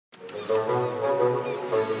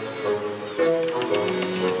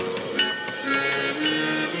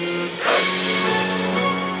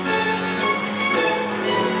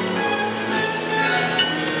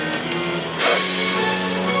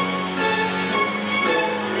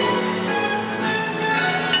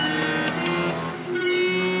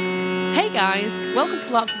guys, welcome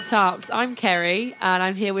to Laps and Tarps. I'm Kerry, and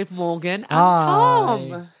I'm here with Morgan and Hi.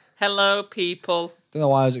 Tom. Hello, people. Don't know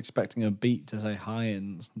why I was expecting a beat to say hi,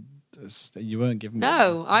 and you weren't giving me.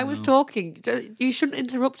 No, I was talking. You shouldn't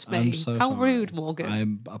interrupt me. I'm so How sorry. rude, Morgan.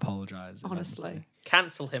 I apologise. Honestly.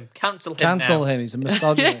 Cancel him. Cancel him. Cancel now. him. He's a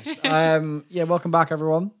misogynist. Yeah, welcome back,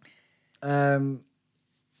 everyone. Well,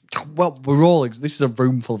 we're all. This is a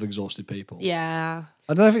room full of exhausted people. Yeah.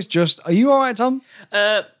 I don't know if it's just. Are you all right, Tom?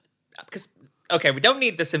 Because we don't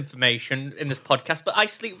need this information in this podcast, but I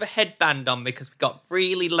sleep with a headband on because we got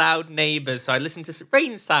really loud neighbours, so I listen to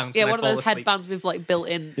rain sounds. Yeah, when one of I fall those asleep. headbands with like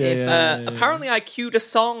built-in Yeah, earphones. Apparently, I queued a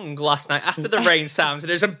song last night after the rain sounds, and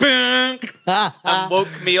there's a bunk and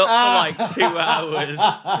woke me up for like 2 hours.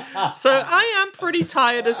 So I am pretty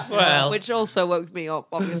tired as well. Which also woke me up,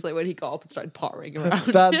 obviously, when he got up and started pottering around.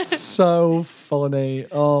 That's so funny.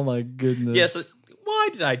 Oh my goodness. Yes. Why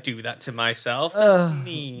did I do that to myself? That's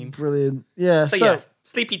mean. Brilliant. Yeah. So yeah,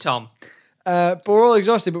 Sleepy Tom. But we're all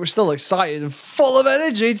exhausted, but we're still excited and full of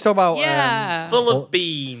energy to talk about. Yeah. Full of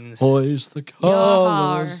beans. Hoist the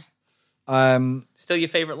Cutlass. Still your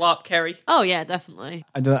favourite LARP, Kerry? Oh, yeah, definitely.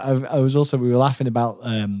 And we were laughing about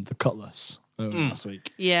the Cutlass last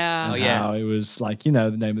week. Yeah. Oh, yeah. How it was like, the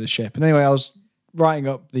name of the ship. And anyway, I was writing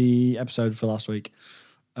up the episode for last week.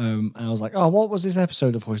 And I was like, oh, what was this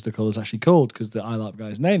episode of Hoist the Cutlass actually called? Because the iLab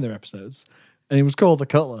guys named their episodes. And it was called The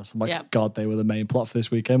Cutlass. I'm like, Yep. God, they were the main plot for this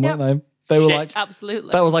weekend, Yep. weren't they? They were Shit. like,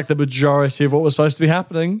 Absolutely. that was like the majority of what was supposed to be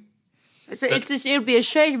happening. It would be a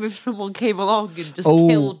shame if someone came along and just Oh.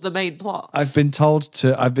 killed the main plot. I've been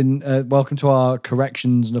welcome to our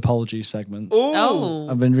corrections and apologies segment. Oh.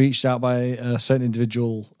 I've been reached out by a certain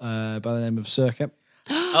individual by the name of Circuit.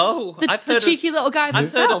 I've The heard cheeky of, little guy I've heard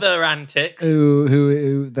himself. of their antics.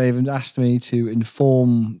 Who they've asked me to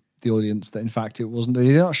inform the audience that in fact it wasn't. They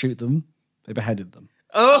did not shoot them; they beheaded them.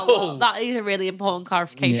 Oh, well, that is a really important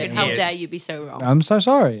clarification. Yeah, How it is. dare you be so wrong? I'm so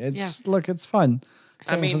sorry. It's fine.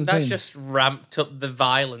 I mean, For the that's team. just ramped up the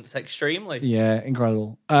violence extremely. Yeah,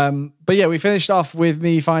 incredible. But yeah, we finished off with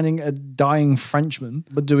me finding a dying Frenchman.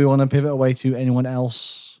 But do we want to pivot away to anyone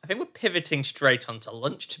else? I think we're pivoting straight onto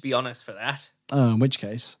lunch, to be honest, for that. Oh, in which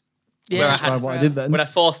case, Where I describe had, what I did then. when I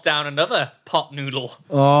forced down another pot noodle.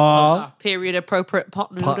 Oh, Period appropriate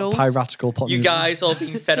pot noodles. piratical pot You noodle. guys all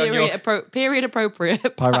being fed on Period, your... period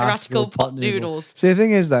appropriate piratical pot noodles. See, the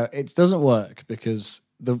thing is, though, it doesn't work because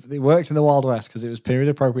it worked in the Wild West because it was period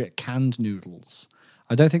appropriate canned noodles.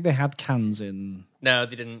 I don't think they had cans in No,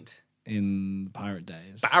 they didn't. pirate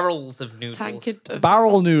days. Barrels of noodles. Tankard of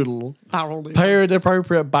Barrel noodle. barrel noodles. Period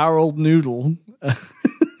appropriate barreled noodle.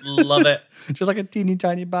 Love it. Just like a teeny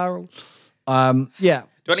tiny barrel. Yeah.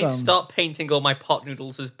 Do I need to start painting all my pot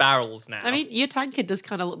noodles as barrels now? I mean, your tankard does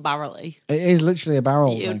kind of look barrel-y. It is literally a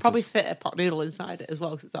barrel. It would probably fit a pot noodle inside it as well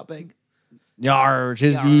because it's that big. Yar, it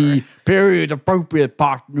is the period appropriate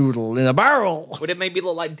pot noodle in a barrel. would it maybe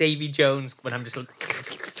look like Davy Jones when I'm just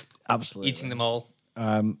Absolutely. eating them all?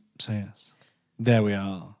 So yes, there we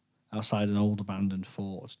are outside an old abandoned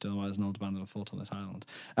fort. Don't know why there's an old abandoned fort on this island.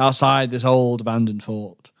 Outside this old abandoned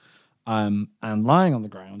fort, and lying on the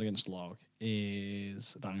ground against a log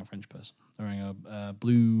is a dying French person wearing a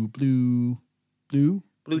blue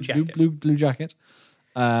jacket. blue jacket.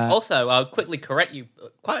 Also, I'll quickly correct you.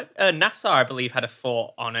 Nassau, I believe, had a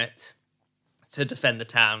fort on it to defend the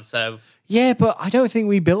town. So, Yeah, but I don't think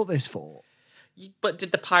we built this fort. but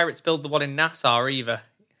did the pirates build the one in Nassau either?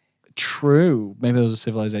 True. Maybe there was a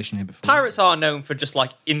civilization here before. Pirates are known for just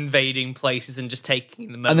like invading places and just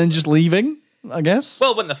taking them over. And then just leaving, I guess.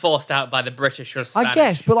 Well, when they're forced out by the British or Spanish. I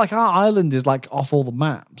guess, but like our island is like off all the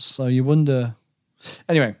maps, so you wonder.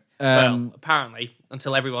 Anyway, Well, apparently,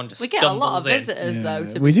 until everyone just We get a lot of stumbles in. visitors, though,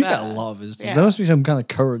 to we be do fair. get a lot of visitors. Yeah. There must be some kind of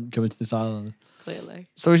current coming to this island. Clearly.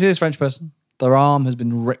 So we see this French person. Their arm has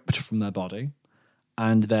been ripped from their body,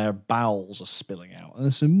 and their bowels are spilling out. And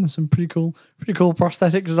there's some pretty cool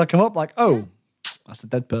prosthetics as I come up. Like, oh, that's a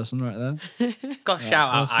dead person right there. Gosh,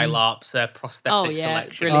 shout out ILARPs, their prosthetic Oh, yeah,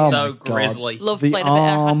 selection brilliant. is so Oh my God. grisly. Love The playing a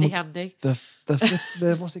arm- bit of handy.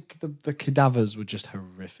 The cadavers were just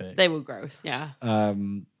horrific. They were gross, yeah.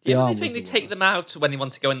 The Yeah, I arm think was they the take worst. them out when they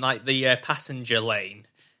want to go in like the passenger lane.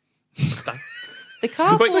 Just like, The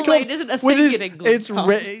carpool lane isn't a With thing his- in England. It's Tom. well,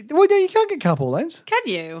 no, you can't get carpool lanes. Can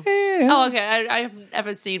you? Yeah. Oh, okay. I haven't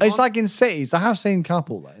ever seen It's one. like in cities. I have seen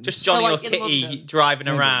carpool lanes. just Johnny like or in Kitty London. driving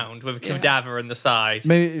around with a cadaver in the side.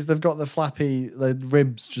 Maybe it's, they've got the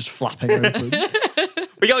ribs just flapping open.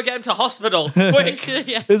 We gotta get him to hospital, quick!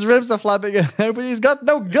 yeah. His ribs are flapping open. He's got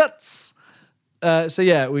no guts. So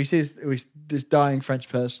yeah, we see this dying French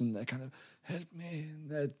person. They kind of help me.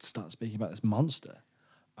 And they start speaking about this monster.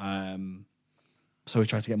 So we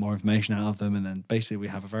tried to get more information out of them, and then basically we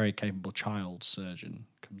have a very capable child surgeon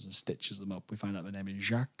comes and stitches them up. We find out their name is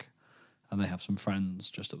Jacques, and they have some friends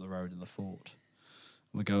just up the road in the fort.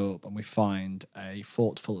 And we go up and we find a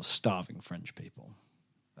fort full of starving French people,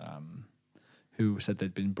 who said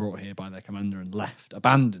they'd been brought here by their commander and left,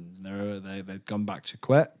 abandoned. They'd gone back to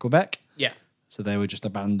Quebec. Yeah. So they were just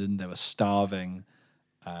abandoned. They were starving.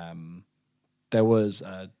 There was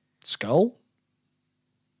a skull.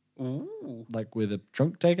 Ooh. Like with a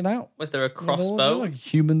trunk taken out. Was there a crossbow? Like a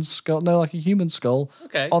human skull. No, like a human skull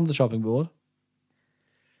on the chopping board.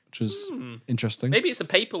 Which was interesting. Maybe it's a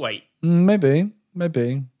paperweight. Maybe. You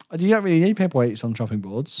don't really need paperweights on chopping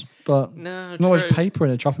boards, but No, not always true. paper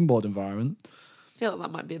in a chopping board environment. I feel like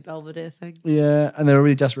that might be a Belvedere thing. Yeah, and they were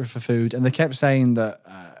really desperate for food, and they kept saying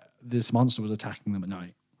that this monster was attacking them at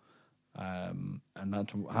night. And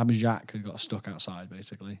that Hamid Jacques had got stuck outside,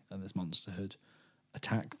 basically, and this monster had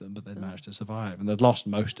attacked them, but they'd managed to survive, and they'd lost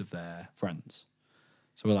most of their friends.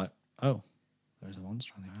 So we're like, oh, there's a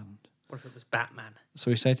monster on the island. What if it was Batman? So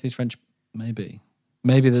we say to these French, maybe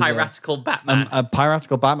there's Piratical Batman. a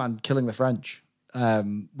piratical Batman killing the French.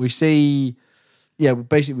 We see,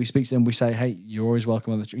 basically we speak to them. We say, hey, you're always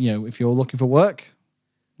welcome on the, if you're looking for work,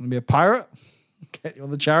 want to be a pirate, get you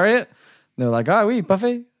on the chariot. And they were like, oh, oui,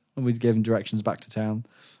 Buffy. And we'd give them directions back to town.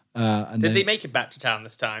 And Did they make it back to town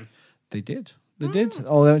this time? They did. They did.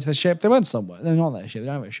 Oh, they went to the ship. They went somewhere. No, not their ship. They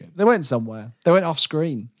don't have a ship. They went somewhere. They went off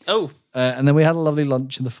screen. Oh. And then we had a lovely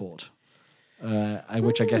lunch in the fort,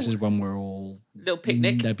 which I guess is when we're all Little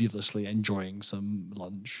picnic. nebulously enjoying some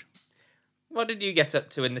lunch. What did you get up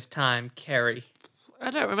to in this time, Kerry? I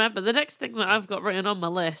don't remember. The next thing that I've got written on my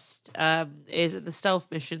list is the stealth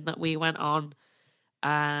mission that we went on.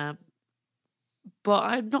 But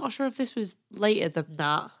I'm not sure if this was later than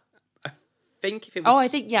that. I think if it was... Oh, I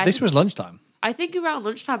think, yeah. This was lunchtime. I think around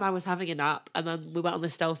lunchtime I was having a nap, and then we went on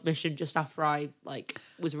the stealth mission just after I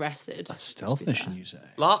was rested. A stealth mission, you say?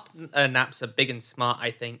 LARP naps are big and smart,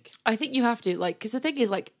 I think. I think you have to, because the thing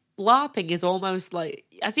is, LARPing is almost I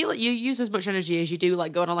feel like you use as much energy as you do,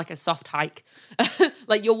 going on a soft hike.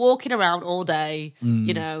 You're walking around all day,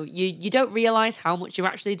 you don't realise how much you're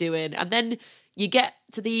actually doing, and then you get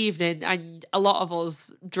to the evening and a lot of us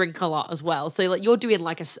drink a lot as well. So you're doing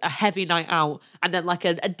a heavy night out and then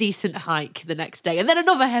a decent hike the next day and then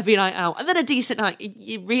another heavy night out and then a decent hike.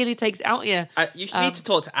 It really takes it out of you. You need to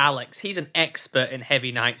talk to Alex. He's an expert in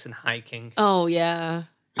heavy nights and hiking. Oh, yeah.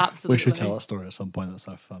 Absolutely. We should tell that story at some point. That's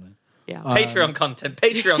so funny. Yeah. Patreon content.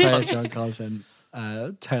 Patreon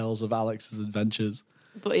content. Tales of Alex's adventures.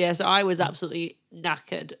 But yeah, so I was absolutely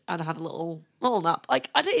knackered and I had a little nap. I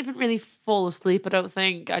didn't even really fall asleep, I don't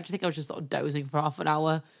think. I just think I was just sort of dozing for half an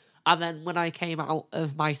hour. And then when I came out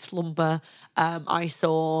of my slumber, I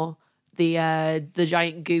saw the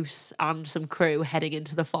giant goose and some crew heading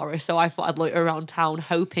into the forest. So I thought I'd loiter around town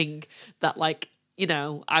hoping that,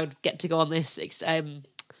 I'd get to go on this,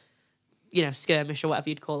 skirmish or whatever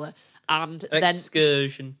you'd call it. And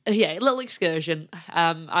excursion. Yeah, a little excursion.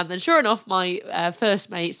 And then sure enough, my first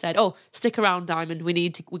mate said, oh, stick around, Diamond.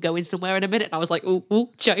 We're going somewhere in a minute. And I was like, oh,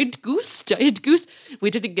 giant goose.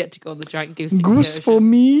 We didn't get to go on the giant goose excursion. Goose for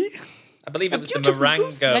me? I believe it was the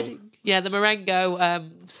Marengo. Yeah, the Marengo,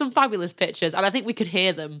 some fabulous pictures, and I think we could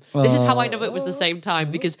hear them. This is how I know it was the same time,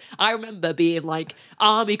 because I remember being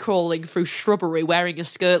army crawling through shrubbery wearing a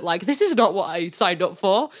skirt. This is not what I signed up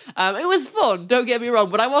for. It was fun, don't get me wrong,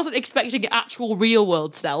 but I wasn't expecting actual real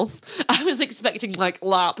world stealth. I was expecting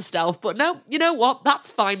LARP stealth, but no, you know what? That's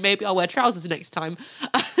fine. Maybe I'll wear trousers next time.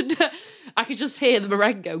 And I could just hear the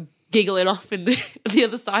Marengo giggling off in the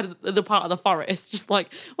other side of the part of the forest, just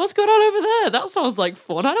what's going on over there? That sounds like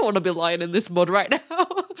fun. I don't want to be lying in this mud right now.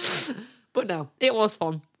 But no, it was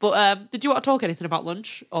fun. But did you want to talk anything about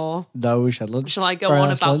lunch? Or no, we should lunch. Shall I go Very on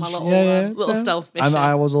nice about lunch. my little stealth mission?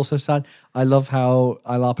 I was also sad. I love how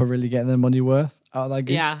ILARP are really getting their money worth out of that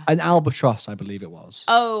goose. Yeah. An albatross, I believe it was.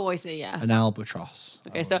 Oh, I see, yeah. An albatross.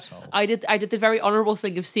 Okay, so I did the very honourable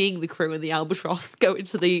thing of seeing the crew and the albatross go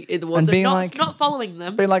into the woods and not following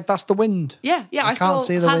them. Being that's the wind. Yeah, I can't saw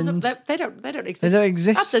see the hands wind. up. They don't exist. They don't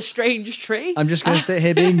exist. That's a strange tree. I'm just going to sit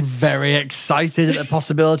here being very excited at the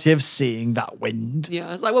possibility of seeing that wind.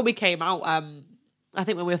 Yeah, it's when we came out, I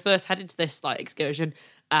think when we were first heading to this excursion,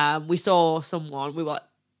 we saw someone, we were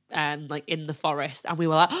in the forest, and we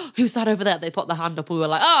were like, oh, who's that over there? They put their hand up and we were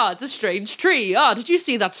like, oh, it's a strange tree. Oh, did you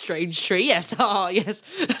see that strange tree? Yes. Oh, yes.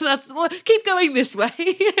 Keep going this way.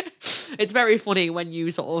 It's very funny when you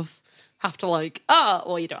sort of have to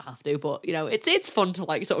well, you don't have to, but it's fun to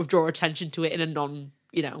sort of draw attention to it in a non,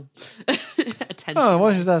 attention. Oh,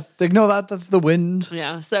 what is that? Ignore that. That's the wind.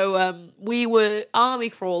 Yeah, so we were army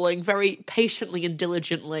crawling very patiently and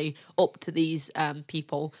diligently up to these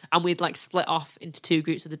people, and we'd like split off into 2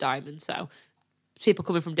 groups of the diamond. So people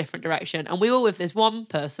coming from different direction, and we were with this one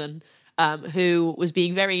person who was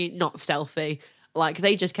being very not stealthy. Like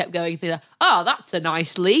they just kept going through oh, that's a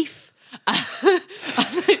nice leaf.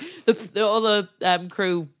 The other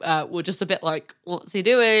crew were just a bit like, what's he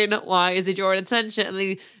doing? Why is he drawing attention? And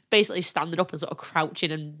they basically standing up and sort of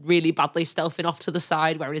crouching and really badly stealthing off to the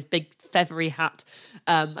side, wearing his big feathery hat.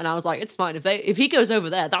 And I was like, it's fine. If he goes over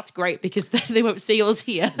there, that's great because then they won't see us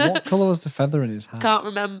here. What colour was the feather in his hat? Can't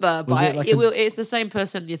remember, Was but it like it's the same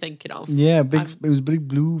person you're thinking of. Yeah, big. It was big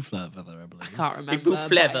blue feather, I believe. I can't remember. Big blue but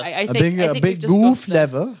feather. I think, big- I a think big we've blue discussed this.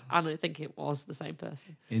 feather. I don't think it was the same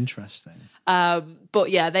person. Interesting. But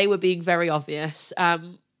yeah, they were being very obvious.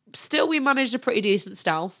 Still, we managed a pretty decent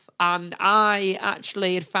stealth, and I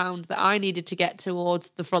actually had found that I needed to get towards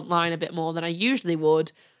the front line a bit more than I usually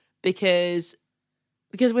would, because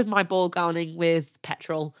with my ball gowning with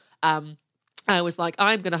petrol, I was like,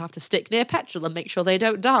 I'm going to have to stick near petrol and make sure they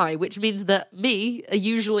don't die, which means that me, a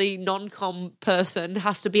usually non-com person,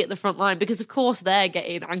 has to be at the front line because, of course, they're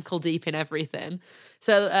getting ankle deep in everything.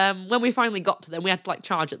 So when we finally got to them, we had to like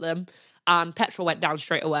charge at them. And petrol went down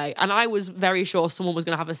straight away. And I was very sure someone was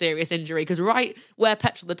going to have a serious injury because right where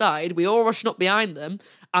petrol had died, we all rushed up behind them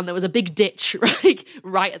and there was a big ditch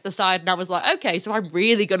right at the side. And I was like, okay, so I'm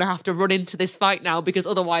really going to have to run into this fight now because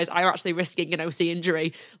otherwise I'm actually risking an OC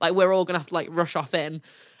injury. Like we're all going to have to like rush off in.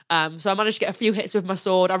 So I managed to get a few hits with my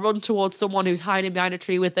sword. I run towards someone who's hiding behind a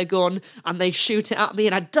tree with their gun and they shoot it at me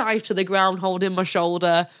and I dive to the ground holding my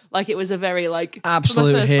shoulder. Like it was a very like...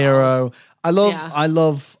 Absolute hero. I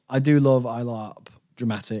do love ILARP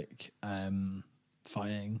dramatic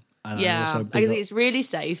fighting. And Yeah, also I think it's really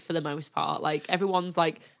safe for the most part. Like everyone's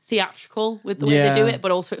like theatrical with the way they do it,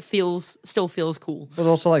 but also it still feels cool. But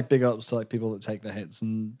also like big ups to like people that take the hits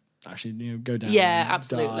and actually go down. Yeah, and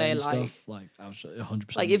absolutely. die and Like stuff. Like absolutely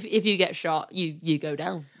 100%. Like if you get shot, you go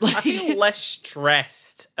down. Like, I feel less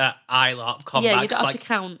stressed at ILARP combat. yeah, you don't have like, to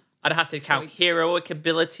count. I'd have to count points. heroic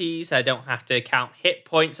abilities. I don't have to count hit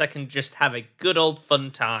points. I can just have a good old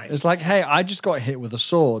fun time. It's like, hey, I just got hit with a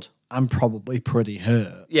sword. I'm probably pretty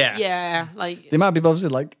hurt. Yeah. Yeah, like The amount of people obviously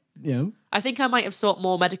like, I think I might have sought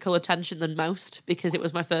more medical attention than most because it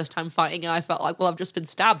was my first time fighting and I felt like, well, I've just been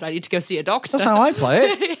stabbed. I need to go see a doctor. that's how I play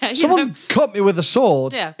it. Yeah, you Someone know. cut me with a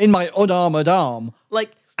sword Yeah. in my unarmored arm.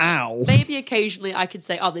 Like Ow. maybe occasionally I could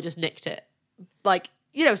say, oh, they just nicked it. Like,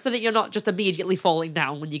 so that you're not just immediately falling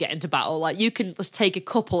down when you get into battle. Like, you can just take a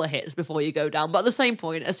couple of hits before you go down. But at the same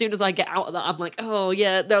point, as soon as I get out of that, I'm like, oh,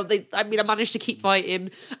 yeah, no, I managed to keep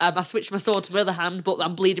fighting. I switched my sword to my other hand, but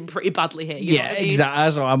I'm bleeding pretty badly here. You know what I mean? Exactly.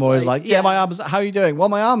 That's what I'm always like, yeah. my arms, how are you doing? Well,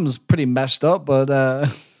 my arm's pretty messed up, but...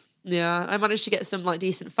 Yeah, I managed to get some like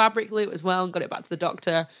decent fabric loot as well and got it back to the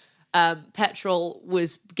doctor. Petrol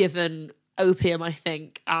was given opium, I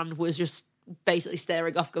think, and was just basically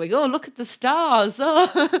staring off going, oh, look at the stars. Oh.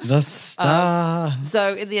 the star.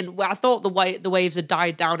 So in the end, I thought the waves had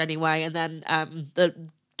died down anyway, and then the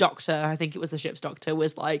doctor, I think it was the ship's doctor,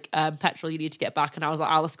 was like, Petrol, you need to get back. And I was like,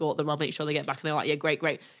 I'll escort them, I'll make sure they get back. And they're like, yeah, great,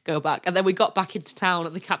 go back. And then we got back into town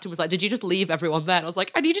and the captain was like, did you just leave everyone there? And I was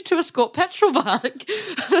like, I needed to escort Petrol back. And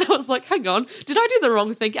I was like, hang on, did I do the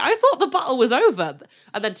wrong thing? I thought the battle was over.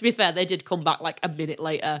 And then to be fair, they did come back like a minute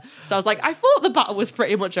later. So I was like, I thought the battle was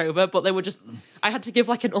pretty much over, but they were just, I had to give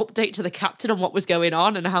like an update to the captain on what was going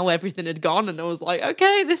on and how everything had gone. And I was like,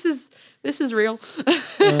 okay, this is real.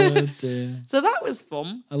 Oh, dear. So that was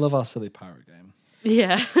fun. I love our silly pirate game.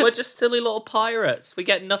 Yeah. We're just silly little pirates. We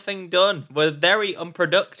get nothing done. We're very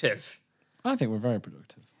unproductive. I think we're very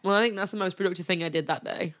productive. Well, I think that's the most productive thing I did that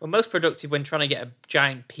day. We're most productive when trying to get a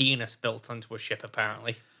giant penis built onto a ship,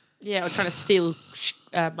 apparently. Yeah, I was trying to steal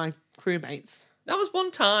my crewmates. That was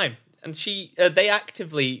one time. And they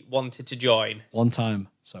actively wanted to join. One time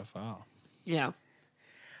so far. Yeah.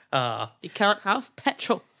 You can't have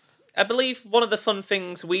petrol. I believe one of the fun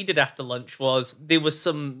things we did after lunch was there was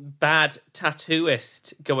some bad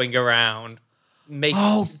tattooist going around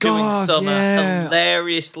doing some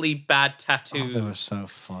hilariously bad tattoos. Oh, they were so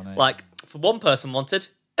funny. Like, for one person wanted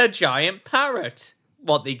a giant parrot.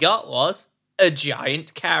 What they got was a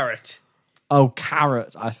giant carrot. Oh,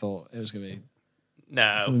 carrot. I thought it was going to be a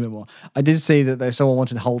No. little bit more. I did see that someone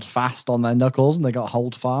wanted hold fast on their knuckles and they got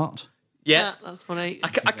hold fart. Yeah. That's funny. I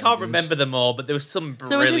can't remember them all, but there was some So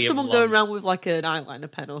brilliant is this someone ones. going around with like an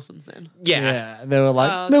eyeliner pen or something? Yeah. They were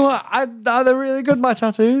like, Oh, no, they're really good, my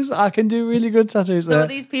tattoos. I can do really good tattoos So there. are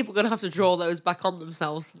these people going to have to draw those back on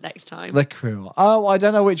themselves next time? The crew. Oh, I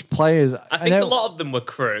don't know which players. I think a lot of them were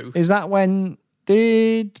crew. Is that when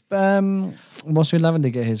Did Monsieur Lavender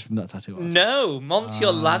get his from that tattoo artist? No,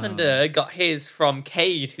 Monsieur Lavender got his from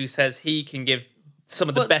Cade, who says he can give some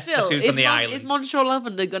of the best tattoos on the island. Is Monsieur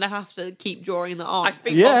Lavender going to have to keep drawing that on? I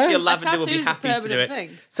think Monsieur Lavender will be happy to do it.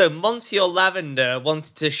 Thing. So Monsieur Lavender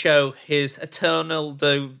wanted to show his eternal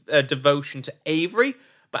devotion to Avery,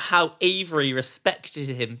 but how Avery respected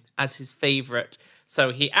him as his favourite.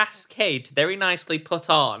 So he asked Cade to very nicely put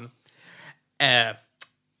on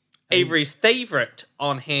Avery's favourite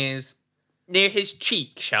on near his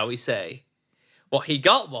cheek, shall we say. What he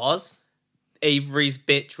got was Avery's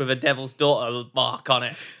bitch with a devil's daughter mark on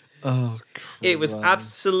it. Oh, Christ. It was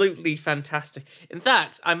absolutely fantastic. In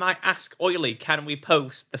fact, I might ask Oily, can we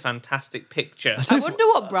post the fantastic picture? I wonder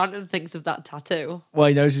what Brandon thinks of that tattoo. Well,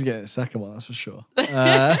 he knows he's getting a second one, that's for sure.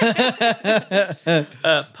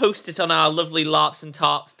 Post it on our lovely Larps and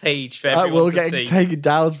Tarps page for everyone we'll to see. get taken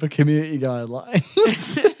down for community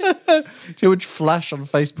guidelines. Too much flash on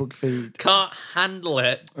Facebook feed. Can't handle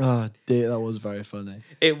it. Oh dear, that was very funny.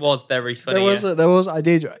 It was very funny. There was. I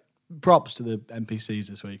did. Props to the NPCs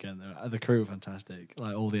this weekend. The crew were fantastic.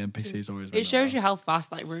 Like all the NPCs always. It shows you how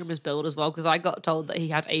fast like rumors build as well. Because I got told that he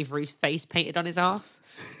had Avery's face painted on his arse.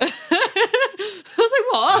 I was like,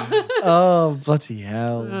 what? Oh bloody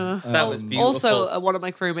hell! That was beautiful. Also, one of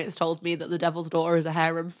my crewmates told me that the Devil's Daughter is a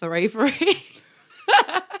harem for Avery.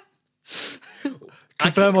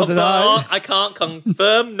 Confirm or deny? I can't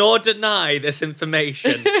confirm nor deny this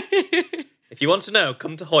information. If you want to know,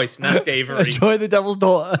 come to Hoist and ask Avery. Join the Devil's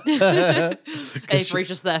Daughter. Avery's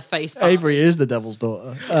just their face. Avery is the Devil's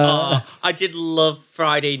Daughter. I did love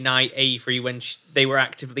Friday night Avery when they were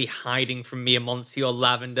actively hiding from me and Monsieur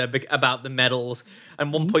Lavender about the medals.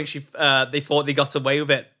 And one point they thought they got away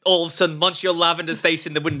with it. All of a sudden, Monsieur Lavender's face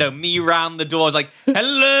in the window, me round the door. I was like,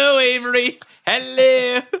 hello, Avery.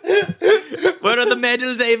 Hello. Where are the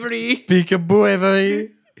medals, Avery? Peekaboo,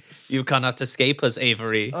 Avery. You cannot escape us,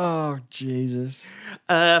 Avery. Oh, Jesus.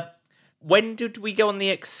 When did we go on the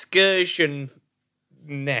excursion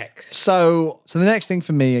next? So the next thing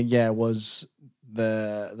for me, was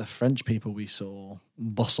the French people we saw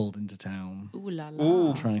bustled into town. Ooh la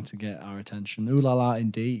la. Trying to get our attention. Ooh la la,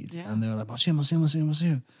 indeed. Yeah. And they were like, monsieur, monsieur, monsieur,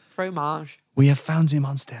 monsieur. Fromage. We have found the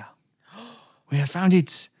monster. We have found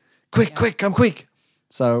it. Quick, quick, come quick.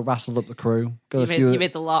 So rassled up the crew. You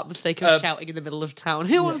made the larp mistake of shouting in the middle of town.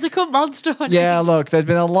 Who wants to come monster hunting? Yeah, look, there's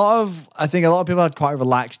been I think a lot of people had quite a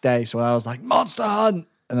relaxed day. So I was like, monster hunt.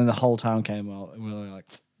 And then the whole town came out. And we were like,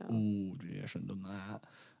 ooh, I shouldn't have done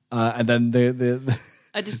that. And then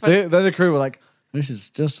the crew were like, this is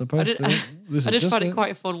just supposed to. I just found it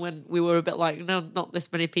quite fun when we were a bit like, no, not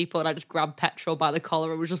this many people, and I just grabbed Petrol by the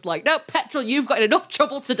collar and was just like, no, Petrol, you've got enough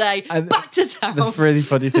trouble today. Back to town. The really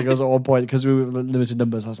funny thing was at one point, because we were limited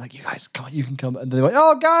numbers, I was like, you guys, come on, you can come. And they went,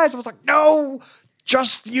 oh, guys. I was like, no,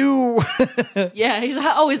 just you. Yeah, he's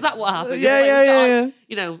like, oh, is that what happened? Yeah.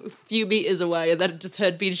 You know, a few meters away, and then just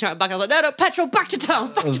heard Bean shouting back. I was like, no, Petrol, back to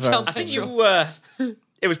town, back to town. I think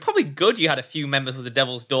it was probably good you had a few members of the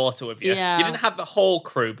Devil's Daughter with you. Yeah. You didn't have the whole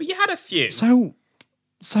crew, but you had a few.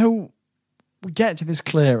 So we get to this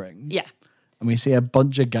clearing. Yeah. And we see a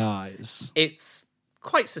bunch of guys. It's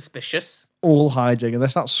quite suspicious. All hiding, and they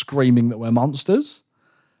start screaming that we're monsters.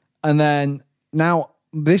 And then, now,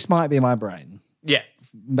 this might be my brain. Yeah.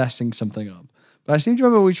 Messing something up. But I seem to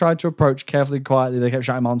remember we tried to approach carefully, quietly. They kept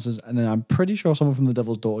shouting monsters. And then I'm pretty sure someone from the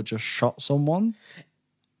Devil's Daughter just shot someone.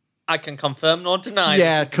 I can confirm nor deny.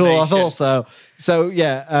 Yeah, cool. I thought so. So,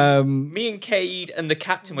 yeah. Me and Cade and the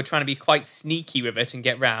captain were trying to be quite sneaky with it and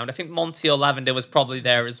get round. I think Monsieur Lavender was probably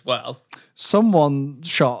there as well. Someone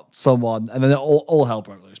shot someone, and then all hell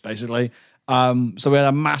broke loose, basically. So we had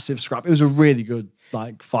a massive scrap. It was a really good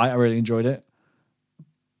fight. I really enjoyed it.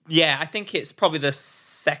 Yeah, I think it's probably the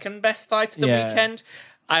second best fight of the weekend.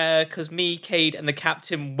 Because me, Cade, and the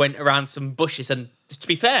captain went around some bushes, and to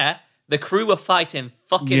be fair, the crew were fighting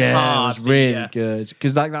fucking hard. Yeah, it was really good.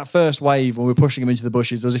 Because that first wave, when we were pushing them into the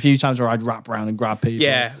bushes, there was a few times where I'd wrap around and grab people.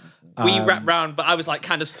 Yeah, we wrapped round, but I was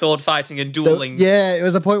kind of sword fighting and dueling. It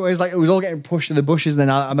was a point where it was all getting pushed in the bushes, and then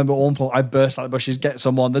I remember at one point I burst out the bushes, get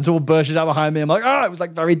someone, then someone bursts out behind me. I'm like, it was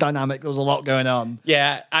very dynamic. There was a lot going on.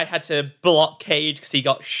 Yeah, I had to block Cade because he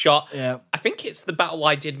got shot. Yeah. I think it's the battle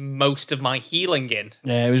I did most of my healing in.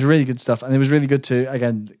 Yeah, it was really good stuff. And it was really good to,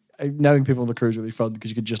 again, knowing people on the crew is really fun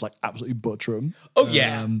because you could just absolutely butcher them. Oh,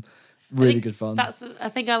 yeah. Really good fun. That's a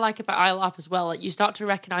thing I like about ILAP as well. You start to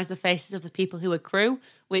recognise the faces of the people who are crew,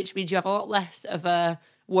 which means you have a lot less of a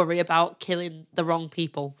worry about killing the wrong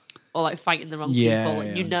people. or like fighting the wrong Yeah, people,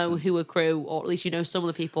 and you yeah, know who are crew, or at least you know some of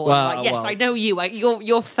the people. Well, and like, yes, well. I know you. Like,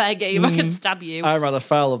 you're fair game. I can stab you. I ran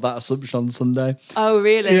afoul of that assumption on Sunday. Oh,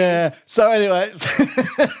 really? Yeah. So anyway,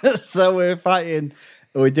 so we're fighting.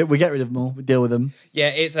 We get rid of them all. We deal with them. Yeah,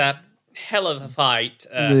 it's a hell of a fight.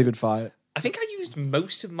 Really good fight. I think I used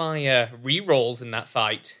most of my re-rolls in that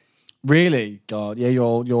fight. Really? God. Yeah,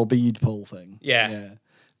 your bead pull thing. Yeah.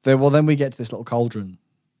 Then we get to this little cauldron.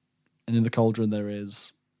 And in the cauldron there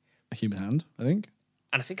is a human hand, I think.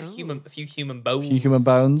 And I think a few human bones. A few human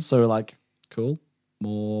bones. So we're like, cool.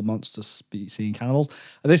 More monster species cannibals.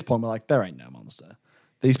 At this point, we're like, there ain't no monster.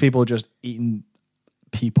 These people are just eating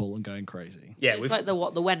people and going crazy. Yeah, It's like the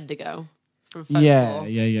Wendigo from Folklore.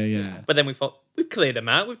 Yeah. But then we thought, we've cleared them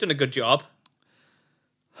out. We've done a good job.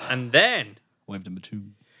 And then Wave number 2.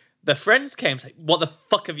 the friends came and said, what the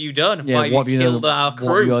fuck have you done? Yeah, Why have you killed our crew?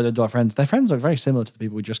 What have you done to our friends? Their friends are very similar to the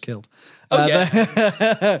people we just killed. Oh,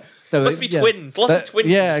 yeah. Must be twins. Lots of twins.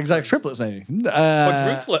 Yeah, exactly. Triplets, maybe.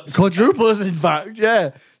 Quadruplets. Quadruplets, in fact,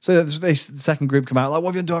 yeah. So the second group come out, like, what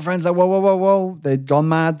have you done to our friends? Like, whoa. They'd gone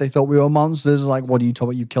mad. They thought we were monsters. Like, what are you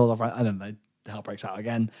talking about? You killed our friends. And then the hell breaks out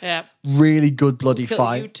again. Yeah. Really good bloody Kill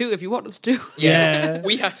fight. you too if you want us to. Yeah.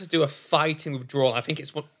 We had to do a fighting withdrawal. I think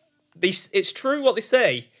it's true what they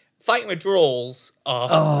say. Fighting withdrawals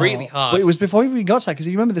are really hard. But it was before we even got to that, because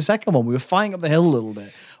you remember the second one, we were fighting up the hill a little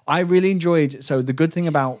bit. I really enjoyed, so the good thing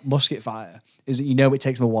about musket fire is that you know it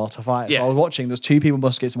takes them a while to fire. Yeah. So I was watching, there's 2 people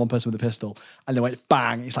muskets and 1 person with a pistol, and they went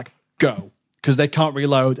bang, it's like, go. Because they can't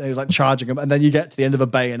reload, and it was like charging them, and then you get to the end of a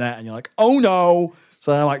bayonet, and you're like, oh no.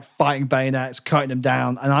 So they're like fighting bayonets, cutting them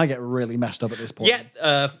down, and I get really messed up at this point.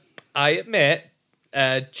 Yeah, I admit,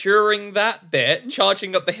 during that bit,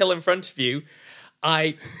 charging up the hill in front of you,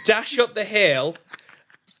 I dash up the hill.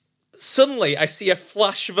 Suddenly, I see a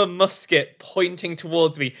flash of a musket pointing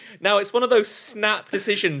towards me. Now, it's one of those snap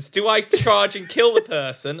decisions. Do I charge and kill the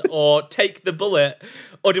person, or take the bullet,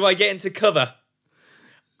 or do I get into cover?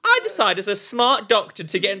 I decide as a smart doctor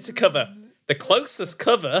to get into cover. The closest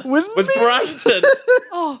cover was me.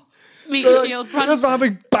 Branton. Meat shield, It was a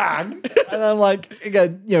big bang, and I'm like,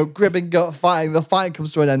 again, gripping, gut, fighting. The fight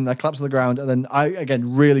comes to an end, I collapse on the ground, and then I,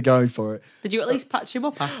 again, really going for it. Did you at least patch him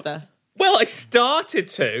up after? Well, I started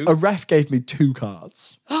to. A ref gave me 2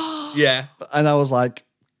 cards. Yeah. And I was like,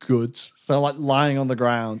 good. So I'm like lying on the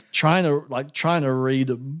ground, trying to read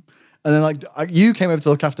them. And then you came over to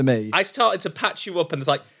look after me. I started to patch you up, and it's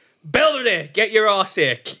like, Belvedere, get your arse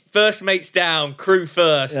here. First mate's down, crew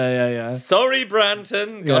first. Yeah. Sorry,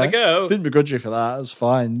 Branton, gotta go. Didn't begrudge you for that. It was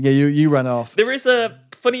fine. Yeah, you ran off. There is a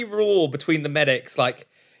funny rule between the medics, like,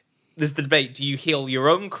 there's the debate, do you heal your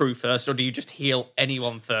own crew first, or do you just heal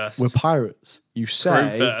anyone first? We're pirates. You say...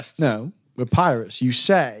 Crew first. No, we're pirates. You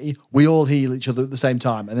say we all heal each other at the same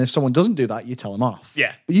time, and if someone doesn't do that, you tell them off.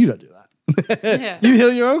 Yeah. But you don't do that. Yeah. You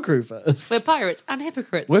heal your own crew first. We're pirates and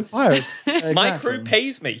hypocrites. We're pirates. My Exactly. crew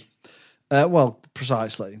pays me. Well,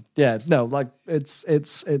 precisely. Yeah, no, like it's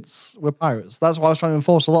we're pirates. That's why I was trying to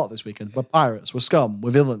enforce a lot this weekend. We're pirates. We're scum.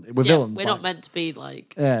 We're villains. We're like, not meant to be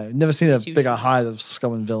like. Yeah, never seen a bigger hide of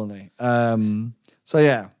scum and villainy. So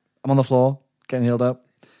yeah, I'm on the floor getting healed up,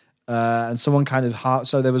 and someone kind of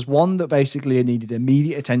so there was one that basically needed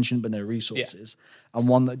immediate attention but no resources, and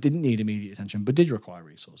one that didn't need immediate attention but did require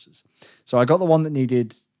resources. So I got the one that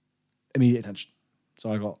needed immediate attention.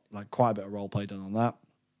 So I got like quite a bit of role play done on that.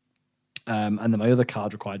 And then my other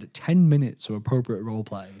card required 10 minutes of appropriate role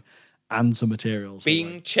play and some materials.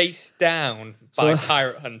 Being chased down by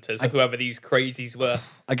pirate hunters or whoever these crazies were.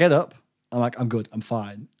 I get up. I'm like, I'm good. I'm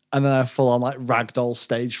fine. And then I full on like ragdoll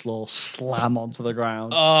stage floor slam onto the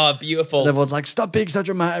ground. Oh, beautiful. And everyone's like, stop being so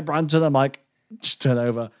dramatic, Branton. I'm like, just turn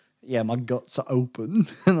over. Yeah, my guts are open.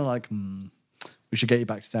 And they're like, we should get you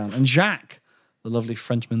back to town. And Jacques, the lovely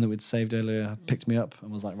Frenchman that we'd saved earlier, picked me up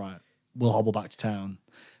and was like, right, we'll hobble back to town.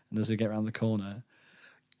 And as we get around the corner,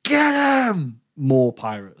 get him! More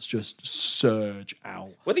pirates just surge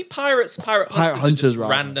out. Were they pirates? Pirate hunters, or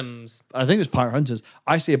rather. randoms. I think it was pirate hunters.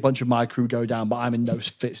 I see a bunch of my crew go down, but I'm in no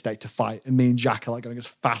fit state to fight. And me and Jack are like going as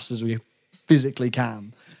fast as we physically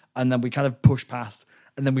can. And then we kind of push past.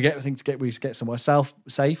 And then we get somewhere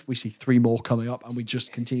safe. We see 3 more coming up, and we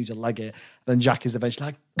just continue to leg it. Then Jack is eventually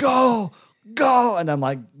like, go! And I'm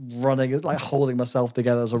like running, like holding myself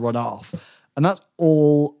together as I run off. And that's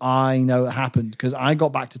all I know that happened, because I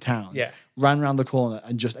got back to town, ran around the corner,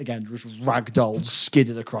 and just ragdolled,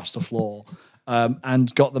 skidded across the floor,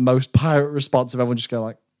 and got the most pirate response of everyone just go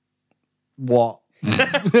like, what?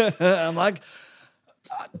 I'm like,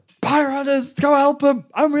 pirate hunters, go help him.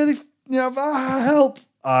 I'm really, help.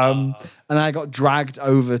 And I got dragged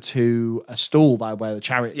over to a stall by where the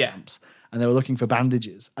chariot camps. and they were looking for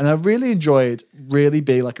bandages. And I really enjoyed really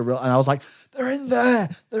being like a real, and I was like, they're in there.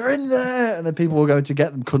 And then people were going to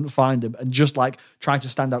get them, couldn't find them, and just like trying to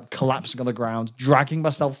stand up, collapsing on the ground, dragging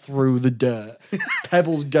myself through the dirt,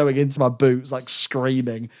 pebbles going into my boots, like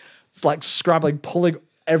screaming. It's like scrabbling, pulling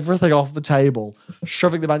everything off the table,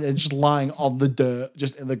 shoving the bandage, and just lying on the dirt,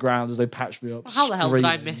 just in the ground as they patched me up. How the hell did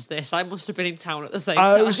I miss this? I must have been in town at the same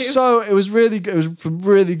time. It was really good. It was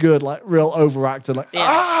really good, like real overacted, like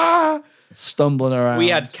stumbling around. We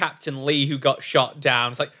had Captain Lee who got shot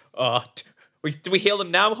down. It's like, do we heal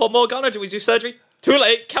them now, Morgana? Do we do surgery? Too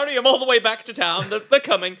late. Carry him all the way back to town. They're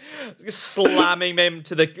coming. Slamming him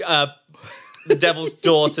to the Devil's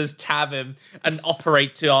Daughters tavern and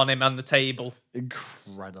operate on him on the table.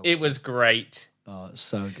 Incredible. It was great. Oh, it's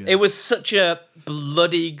so good. It was such a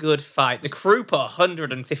bloody good fight. The crew put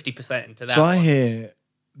 150% into that. So I hear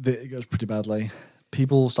that it goes pretty badly.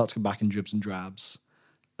 People start to come back in dribs and drabs,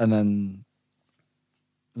 and then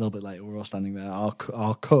a little bit later, we're all standing there.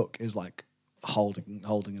 Our cook is like holding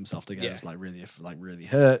himself together. Yeah. It's really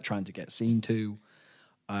hurt, trying to get seen to.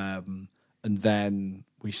 And then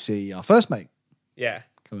we see our first mate. Yeah.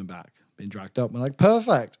 Coming back, being dragged up. We're like,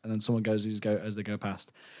 perfect. And then someone goes as they go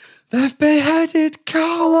past, they've beheaded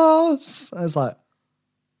Carlos. And it's like,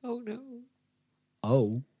 oh no.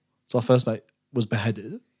 Oh. So our first mate was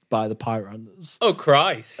beheaded by the pirate hunters. Oh,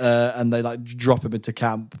 Christ. And they like drop him into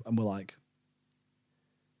camp, and we're like,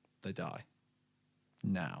 they die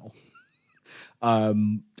now. So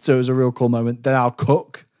it was a real cool moment. Then our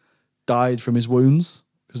cook died from his wounds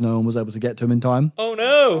because no one was able to get to him in time. Oh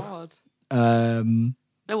no. God.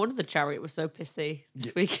 No wonder the chariot was so pissy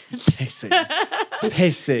this weekend.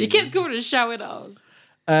 Pissy. You kept coming and shouting at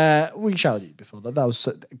us. We shouted at you before. That was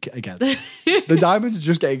again. The diamonds are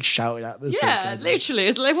just getting shouted at this weekend. Literally.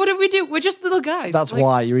 It's like, what do we do? We're just little guys. That's like,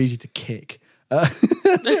 why you're easy to kick.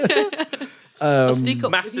 Sneak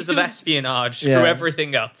up. Masters of espionage. Screw Yeah.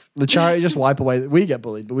 everything up. The charity just wipe away. We get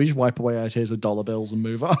bullied, but we just wipe away our tears with dollar bills and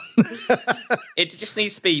move on. It just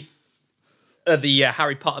needs to be the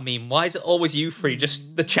Harry Potter meme. Why is it always you three?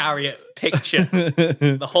 Just the chariot picture.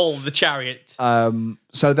 The chariot.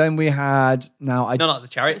 So then we had No, not the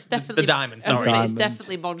chariot. It's definitely the diamond. I was Sorry. gonna say, It's Diamond.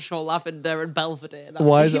 definitely Monsieur Lavender and Belvedere.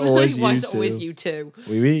 Why is it always Why you is it always two? you two?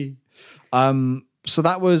 Oui. So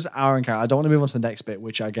that was our encounter. I don't want to move on to the next bit,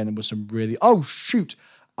 which again was some really. Oh shoot!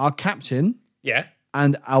 Our captain Yeah.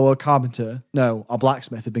 and our carpenter, no, our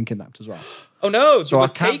blacksmith had been kidnapped as well. Oh no, So they our,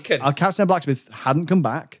 were taken. our captain and blacksmith hadn't come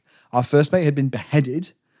back. Our first mate had been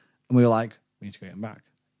beheaded, and we were like, we need to go get him back,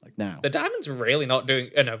 like now. The diamond's really not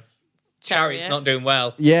doing. No, chariot's Chariot. not doing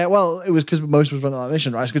well. Yeah, well, it was because most of us went on that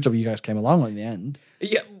mission, right? It's a good job you guys came along in the end.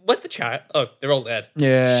 Yeah, where's the chariot? Oh, they're all dead.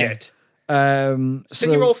 Yeah. Shit. So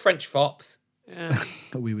You're all French fops. Yeah.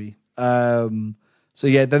 oui. So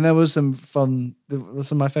yeah, then there was some fun. There was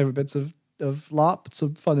some of my favorite bits of LARP,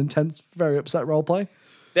 some fun, intense, very upset roleplay.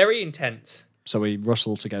 Very intense. So we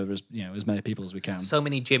rustle together as many people as we can. So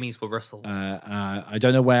many Jimmies were rustled. I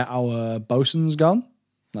don't know where our bosun's gone.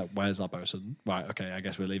 Like, where's our bosun? Right, okay, I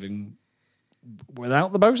guess we're leaving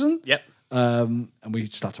without the bosun. Yep. And we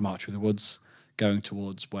start to march through the woods, going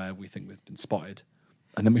towards where we think we've been spotted.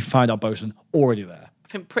 And then we find our bosun already there. I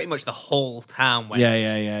think pretty much the whole town went.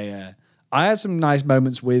 Yeah. I had some nice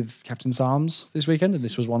moments with Captain Sarms this weekend, and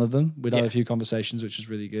this was one of them. We'd had Yeah. a few conversations, which was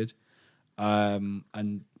really good. And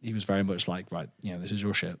he was very much like, right, this is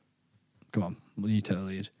your ship. Come on, you take the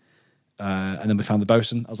lead. And then we found the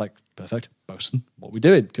bosun. I was like, perfect, bosun, what are we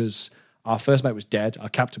doing? Because our first mate was dead, our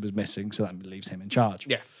captain was missing, so that leaves him in charge.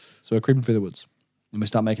 Yeah. So we're creeping through the woods, and we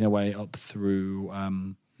start making our way up through,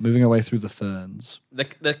 moving our way through the ferns.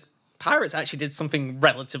 The pirates actually did something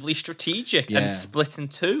relatively strategic Yeah. and split in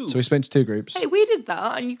two. So we split into two groups. Hey, we did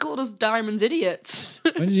that, and you called us diamonds idiots.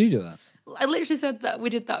 When did you do that? I literally said that we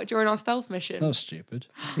did that during our stealth mission. That was stupid.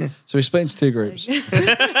 So we split into two groups.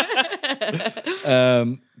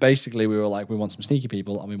 Basically, we were like, we want some sneaky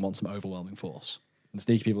people and we want some overwhelming force. And the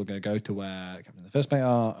sneaky people are going to go to where Captain and the First Mate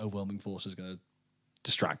are. Overwhelming force is going to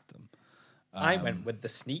distract them. I went with the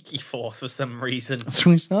sneaky force for some reason. So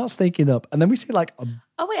we start sneaking up, and then we see like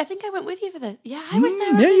Oh wait, I think I went with you for this. Yeah, I was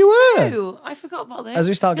there. yeah, you were. Too. I forgot about this. As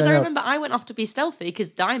we start because going I up- remember I went off to be stealthy because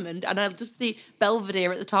diamond, and I just see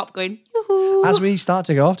Belvedere at the top going yoo-hoo. as we start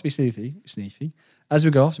to go off to be sneaky, as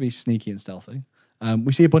we go off to be sneaky and stealthy,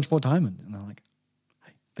 we see a bunch more diamond, and they're like,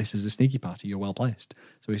 "Hey, this is a sneaky party. You're well placed."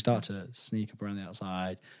 So we start to sneak up around the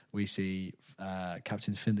outside. We see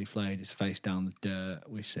Captain Findlay Flayed is face down the dirt.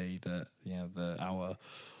 We see that our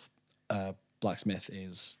blacksmith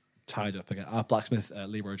is tied up again. Our blacksmith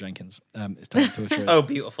Leroy Jenkins is tied up to a tree. Oh,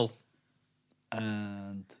 beautiful.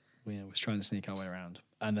 And we're trying to sneak our way around.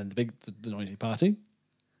 And then the noisy party,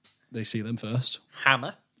 they see them first.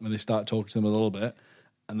 Hammer. And they start talking to them a little bit.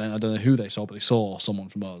 And then I don't know who they saw, but they saw someone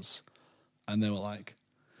from us. And they were like,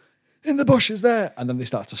 in the bushes there. And then they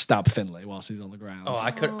start to stab Finley whilst he's on the ground. Oh,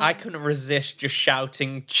 I couldn't resist just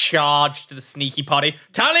shouting, charge to the sneaky party.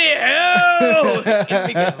 Tally-ho! In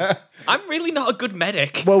we go. I'm really not a good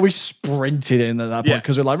medic. Well, we sprinted in at that point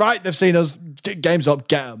because we're like, right, they've seen us. Game's up,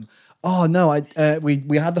 get them. Oh, no,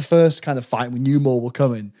 we had the first kind of fight. And we knew more were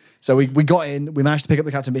coming. So we got in. We managed to pick up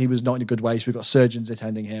the captain, but he was not in a good way. So we got surgeons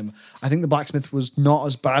attending him. I think the blacksmith was not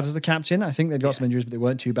as bad as the captain. I think they'd got some injuries, but they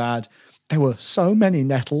weren't too bad. There were so many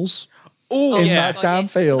nettles. In that damn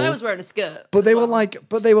field. I was wearing a skirt. But they were like,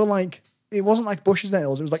 it wasn't like bushes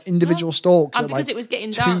nettles. It was like individual stalks. And because like it was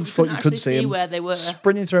getting dark, you foot, couldn't you couldn't actually see where they were.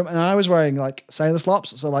 Sprinting through them. And I was wearing like sailor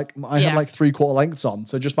slops. So like I had like 3/4 lengths on.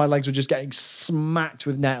 So just my legs were just getting smacked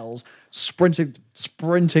with nettles, sprinting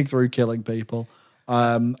through killing people.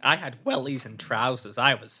 I had wellies and trousers.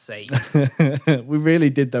 I was safe. We really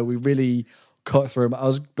did though. We really cut through them. I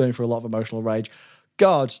was going through a lot of emotional rage.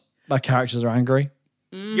 God, my characters are angry.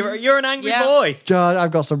 You're an angry boy. God,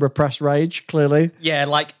 I've got some repressed rage, clearly. Yeah,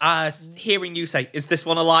 like hearing you say, is this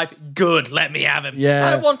one alive? Good, let me have him. Yeah.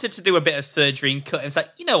 I wanted to do a bit of surgery and cut him. It's like,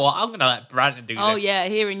 you know what, I'm going to let Brandon do this. Oh, yeah,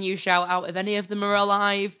 hearing you shout out, if any of them are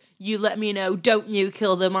alive, you let me know. Don't you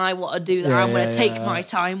kill them. I want to do that. I'm going to take my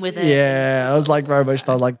time with it. Yeah, I was like very much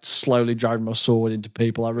like slowly driving my sword into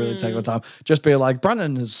people. I really take my time. Just being like,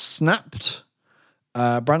 Brandon has snapped.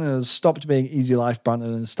 Brandon has stopped being easy life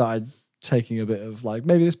Brandon and started taking a bit of like,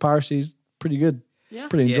 maybe this piracy's pretty good. Yeah.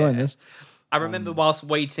 Pretty enjoying this. I remember whilst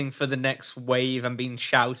waiting for the next wave and being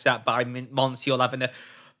shouted at by Monsieur Lavender,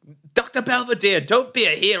 Dr. Belvedere, don't be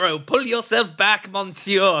a hero. Pull yourself back,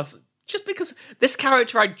 Monsieur. Just because this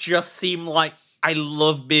character, I just seem like I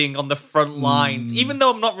love being on the front lines, even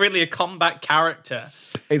though I'm not really a combat character.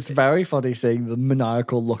 It's very funny seeing the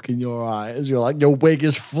maniacal look in your eye as you're like, your wig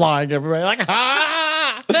is flying everywhere. Like,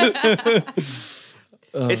 ah!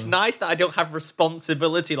 It's nice that I don't have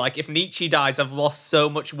responsibility. Like, if Nietzsche dies, I've lost so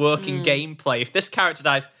much work in gameplay. If this character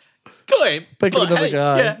dies, go him. Pick up another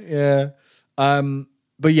guy. Yeah.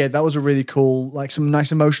 But yeah, that was a really cool, like some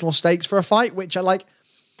nice emotional stakes for a fight, which I like.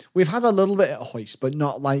 We've had a little bit at Hoist, but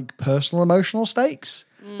not like personal emotional stakes.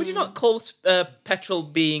 Would you not call Petrol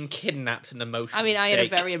being kidnapped an emotional I mean, I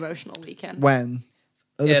stake? had a very emotional weekend. When?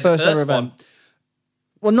 Yeah, the first ever event. one.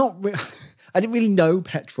 Well, not really. I didn't really know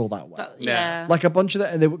Petrol that well. Yeah. Like a bunch of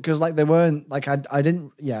them, because like they weren't like I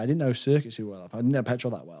didn't know Circuit too well. I didn't know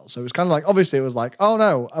Petrol that well, so it was kind of like obviously it was like, oh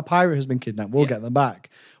no, a pirate has been kidnapped. We'll get them back.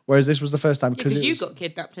 Whereas this was the first time because you got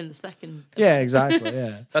kidnapped in the second. Yeah, exactly.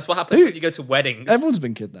 Yeah, That's what happens when you go to weddings. everyone's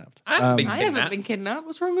been kidnapped. I haven't been I kidnapped. haven't been kidnapped.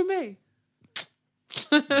 What's wrong with me?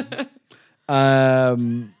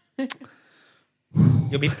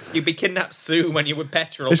 You'll be kidnapped soon when you're with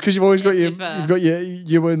Petrol. It's because you've always got Yeah, your to be fair. you've got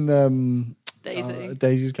you and Daisy.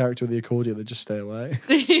 Daisy's character with the accordion. They just stay away.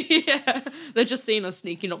 Yeah, they're just seeing us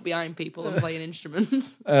sneaking up behind people and playing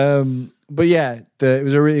instruments. But yeah, it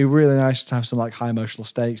was a really, really nice to have some like high emotional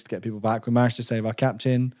stakes to get people back. We managed to save our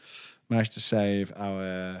captain, managed to save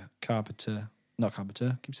our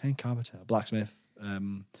blacksmith,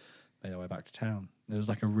 made our way back to town. It was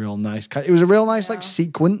like a real nice, like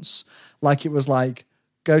sequence. Like it was like,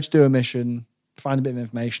 go to do a mission, find a bit of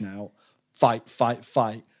information out, fight,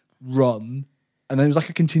 run. And then it was like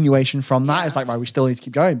a continuation from that. It's like, right, we still need to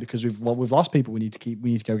keep going because we've lost people. We need to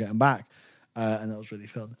go get them back. And that was really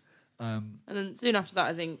fun. And then soon after that,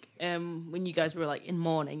 I think when you guys were like in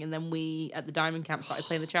mourning, and then we at the Diamond Camp started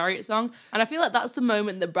playing the Chariot song, and I feel like that's the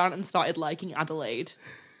moment that Brandon started liking Adelaide,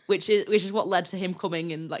 which is what led to him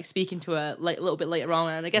coming and like speaking to her a little bit later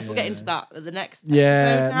on. And I guess we'll get into that at the next.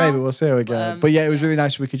 episode now. Maybe we'll see how we go. But yeah, it was really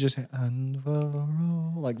nice. We could just hit and roll,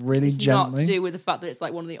 like really it's gently. Not to do with the fact that it's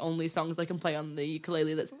like one of the only songs I can play on the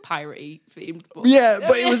ukulele that's piratey themed. But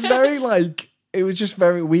But it was very like. It was just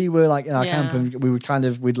very. We were like in our camp, and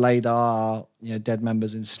we'd laid our dead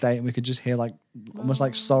members in state, and we could just hear like almost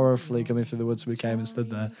like sorrowfully coming through the woods. We came and stood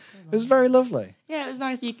there. It was very lovely. Yeah, it was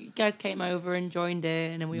nice. You guys came over and joined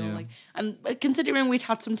in, and we all like. And considering we'd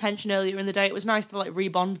had some tension earlier in the day, it was nice to like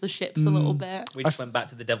rebond the ships a little bit. We just went back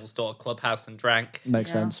to the Devil's Daughter clubhouse and drank.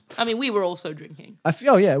 Makes sense. I mean, we were also drinking. we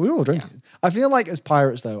were all drinking. I feel like as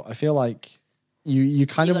pirates, though, I feel like. You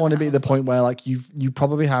kind of want to be at the point where like you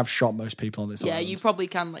probably have shot most people on this island. You probably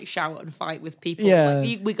can like shout and fight with people. Yeah.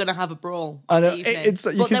 Like, we're gonna have a brawl. I know.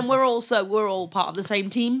 Then we're all part of the same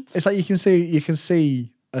team. It's like you can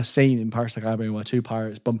see a scene in Pirates of the Caribbean where two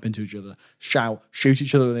pirates bump into each other, shout, shoot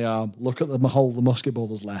each other in the arm, look at the musket ball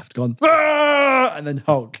that's left, gone, "Ah!" and then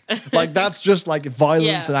hug. Like, that's just like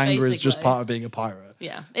violence and anger is just basically. part of being a pirate.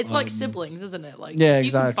 Yeah, it's like siblings, isn't it? Like, Yeah, you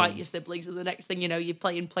exactly. can fight your siblings, and the next thing you know, you're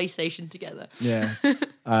playing PlayStation together. Yeah.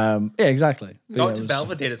 Yeah, exactly. But Go yeah, to it was-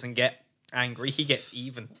 Belvedere doesn't get angry. He gets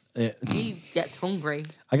even. yeah. He gets hungry.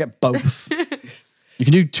 I get both. You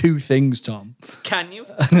can do two things, Tom. Can you?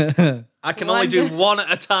 I can Well, only I'm do gonna- one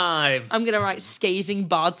at a time. I'm gonna write scathing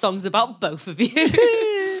bard songs about both of you.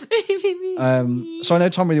 So I know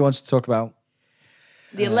Tom really wants to talk about.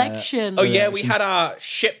 The election. Oh yeah, we had our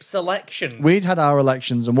ship selection. We'd had our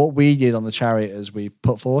elections, and what we did on the chariot is we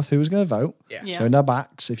put forth who was going to vote, Yeah. showing our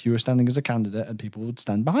backs if you were standing as a candidate, and people would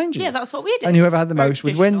stand behind you. Yeah, that's what we did. And whoever had the Very most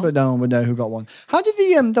would win, traditional. but no one would know who got one. How did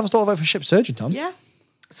the Devil's Daughter vote for ship surgeon, Tom? Yeah.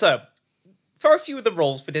 So, for a few of the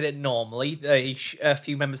roles, we did it normally. A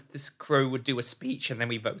few members of this crew would do a speech, and then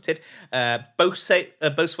we voted.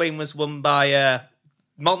 Boatswain was won by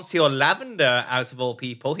Monsieur Lavender, out of all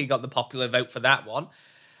people. He got the popular vote for that one.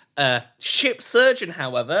 Ship surgeon,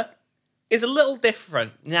 however, is a little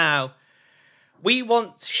different. Now, we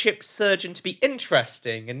want ship surgeon to be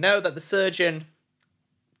interesting and know that the surgeon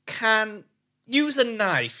can use a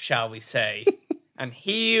knife, shall we say, and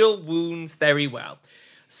heal wounds very well.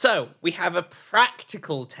 So, we have a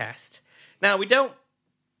practical test. Now, we don't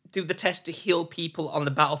do the test to heal people on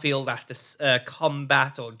the battlefield after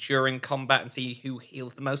combat or during combat and see who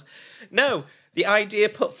heals the most. No, the idea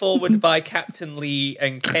put forward by Captain Lee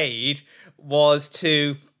and Cade was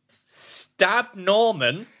to stab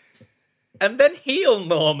Norman and then heal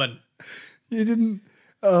Norman. You didn't.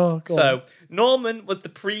 Oh, God. So, Norman was the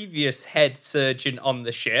previous head surgeon on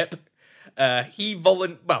the ship. I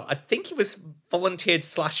think he was volunteered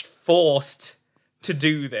 / forced to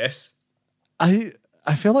do this.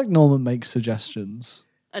 I feel like Norman makes suggestions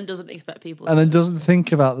And doesn't expect people and then doesn't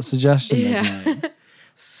think about the suggestion. Yeah. They made.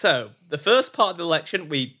 So, the first part of the election,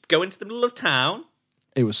 we go into the middle of town.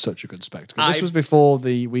 It was such a good spectacle. This was before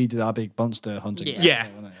we did our big monster hunting. Yeah. event, Yeah.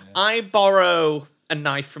 wasn't it? I borrow a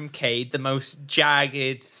knife from Cade, the most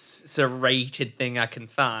jagged, serrated thing I can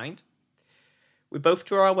find. We both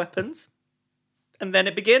draw our weapons, and then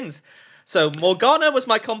it begins. So Morgana was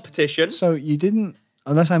my competition. So you didn't,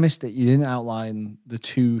 unless I missed it, you didn't outline the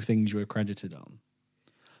two things you were credited on.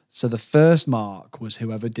 So the first mark was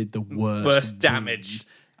whoever did the worst Worst damage. wound.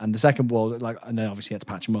 And the second one, like, and then obviously you had to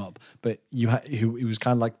patch them up. But it was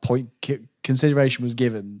kind of like consideration was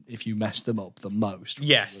given if you messed them up the most.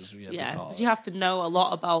 Yes. Yeah, because you have to know a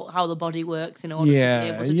lot about how the body works in order to be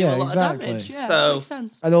able to do Yeah, a lot exactly. of damage. Yeah, So- that makes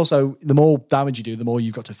sense. And also, the more damage you do, the more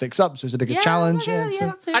you've got to fix up. So it's a bigger challenge. Yeah, so-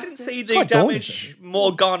 that's it. I didn't see the quite damage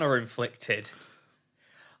Morgana inflicted.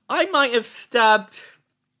 I might have stabbed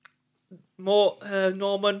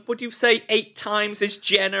Norman. Would you say 8 times as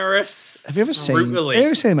generous? Have you ever seen? Brutally. Have you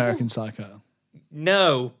ever seen American Psycho?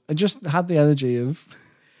 No. It just had the energy of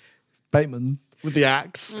Bateman with the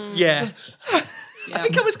axe. Yeah. Yeah. I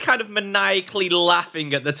think I was kind of maniacally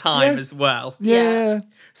laughing at the time Yeah. as well. Yeah.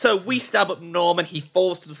 So we stab up Norman. He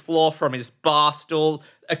falls to the floor from his bar stool.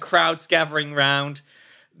 A crowd's gathering round.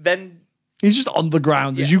 Then, He's just on the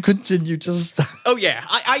ground as Yeah. you continue to stab. oh yeah,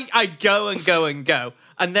 I go and go and go.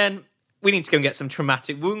 And then we need to go and get some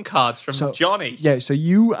traumatic wound cards from Johnny. Yeah, so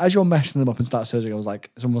you, as you're messing them up and start surgery, I was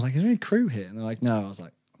like, someone was like, is there any crew here? And they're like, no. I was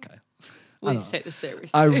like, okay. We need to take this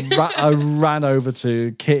seriously. I ran over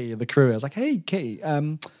to Kitty, the crew. I was like, hey, Kitty,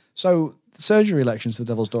 so surgery elections for the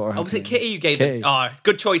Devil's Daughter are Oh, was it happening. Kitty you gave Kitty. it? Oh,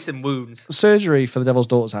 good choice in wounds. Surgery for the Devil's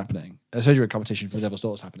Daughter's happening. A surgery competition for the Devil's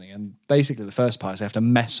Daughter's happening. And basically the first part is they have to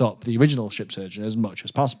mess up the original ship surgeon as much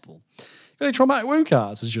as possible. You got any traumatic wound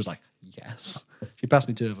cards? And she was like, yes. She passed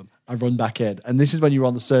me 2 of them. I run back in. And this is when you were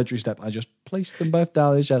on the surgery step. I just placed them both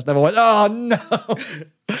down his chest. Never went, oh no.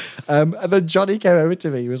 And then Johnny came over to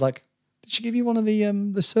me. He was like, did she give you one of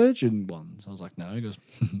the surgeon ones? I was like, no. He goes,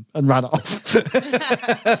 and ran off.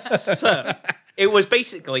 So it was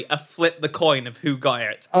basically a flip the coin of who got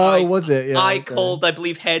it. Oh, was it? Yeah, I okay. called, I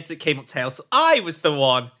believe, heads. It came up tails. So I was the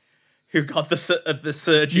one who got the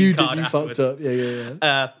surgeon You card did. You afterwards. fucked up.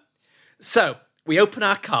 Yeah. So we open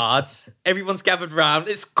our cards. Everyone's gathered round.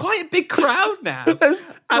 It's quite a big crowd now. There's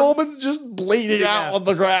Norman just bleeding out Yeah. on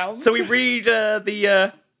the ground. So we read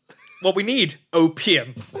what we need: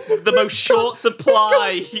 opium, the most short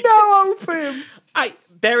supply. no opium. I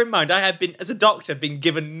bear in mind, I had been, as a doctor, been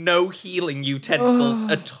given no healing utensils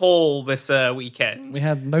at all this weekend. We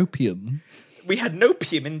had nopium. We had no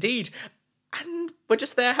opium, indeed, and we're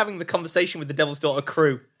just there having the conversation with the Devil's Daughter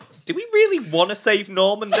crew. Do we really want to save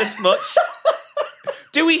Norman this much?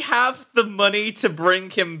 Do we have the money to bring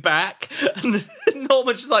him back? And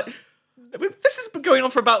Norman's just like, This has been going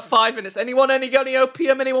on for about 5 minutes. Anyone got any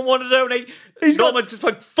opium? Anyone want to donate? Norman's just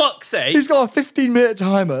like, fuck's sake. He's got a 15-minute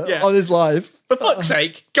timer on his life. For fuck's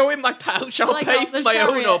sake, go in my pouch. I'll pay for my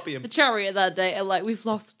own opium. The chariot that day, and like, we've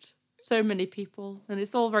lost so many people, and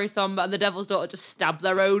it's all very somber, and the Devil's Daughter just stabbed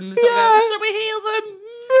their own. Yeah. Should we heal them?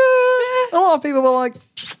 A lot of people were like,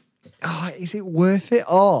 is it worth it?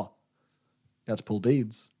 Oh, you had to pull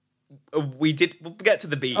beads. We did. We'll get to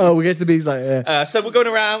the beads. Oh, we'll get to the beads later. So we're going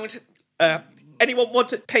around. Anyone want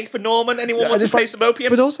to pay for Norman? Anyone want to pay some opium?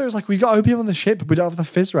 But also, it's like, we got opium on the ship, but we don't have the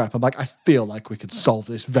fizz wrap. I'm like, I feel like we could solve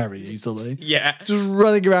this very easily. Yeah. Just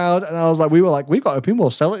running around, and I was like, we were like, we've got opium, we'll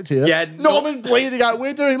sell it to you. Yeah. Norman bleeding out.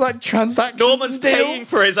 We're doing like transactions. Norman's and deals. paying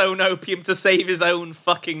for his own opium to save his own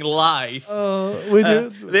fucking life. We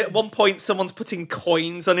do. At one point, someone's putting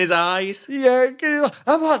coins on his eyes. Yeah,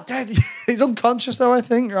 I'm not dead. He's unconscious though, I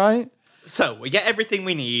think, right? So we get everything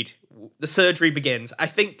we need. The surgery begins. I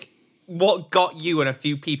think what got you and a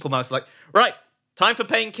few people most like, right, time for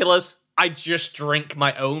painkillers. I just drink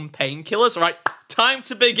my own painkillers. Right, time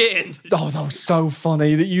to begin. Oh, that was so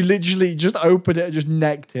funny that you literally just opened it and just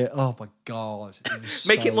necked it. Oh my god!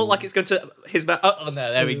 Make it look like it's going to his mouth. Oh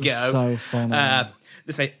no, there we go. So funny.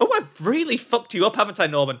 This mate. Oh, I've really fucked you up, haven't I,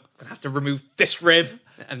 Norman? I'm gonna have to remove this rib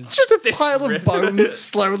and Just a this pile rib. of bones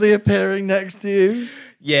slowly appearing next to you.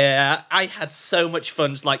 Yeah, I had so much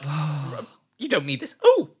fun. Just like, you don't need this.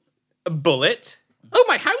 Oh, a bullet. Oh,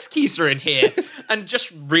 my house keys are in here. And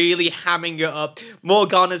just really hamming it up.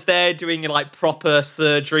 Morgana's there doing like proper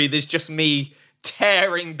surgery. There's just me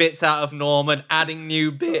tearing bits out of Norman, adding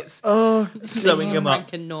new bits, sewing them up.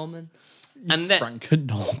 Frank and Norman. And then, Frank and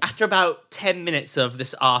Norman. after about 10 minutes of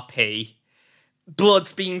this RP,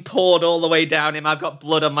 blood's being poured all the way down him. I've got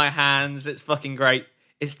blood on my hands. It's fucking great.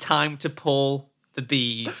 It's time to pull the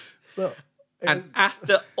beads. And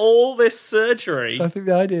after all this surgery... So I think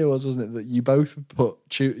the idea wasn't it, that you both would pull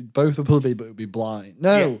the bead, but it would be blind.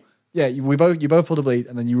 No. Yeah, you both pulled a bleed,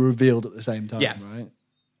 and then you revealed at the same time, right?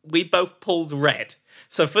 We both pulled red.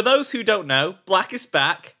 So for those who don't know, black is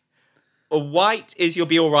back. White is you'll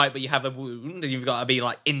be all right, but you have a wound, and you've got to be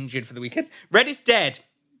like injured for the weekend. Red is dead.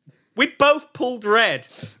 We both pulled red.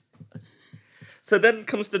 So then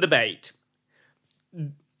comes the debate.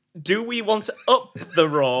 Do we want to up the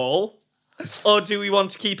roll, or do we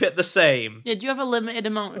want to keep it the same? Yeah, do you have a limited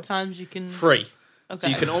amount of times you can... 3. Okay. So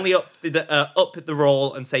you can only up the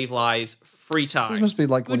roll and save lives 3 times. This must be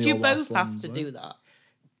like one Would of you your both last have ones, to right? do that?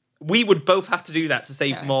 We would both have to do that to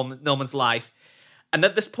save Okay. Norman's life. And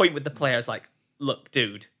at this point with the player, it's like, look,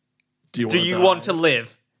 dude, Do you want to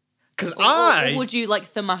live? Because Or would you,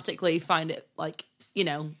 like, thematically find it, like,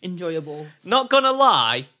 enjoyable? Not gonna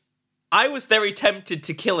lie, I was very tempted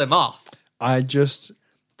to kill him off. I just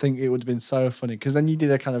think it would have been so funny because then you did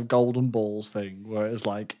a kind of golden balls thing where it was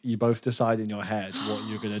like you both decide in your head what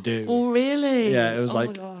you're going to do. Oh, really? Yeah, it was my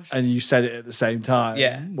like, gosh. and you said it at the same time.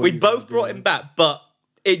 Yeah, what we you were both gonna brought do. him back, but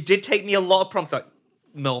it did take me a lot of prompts. Like,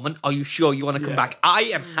 Norman, are you sure you want to come back? I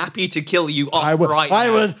am happy to kill you off I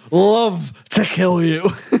now. would love to kill you.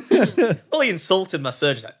 Well, he insulted my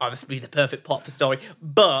surgeon. Like, this would be the perfect plot for story.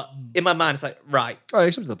 But in my mind, it's like, right, Oh,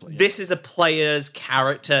 it's up to the player. this is a player's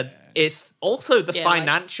character. It's also the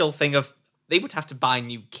financial thing of they would have to buy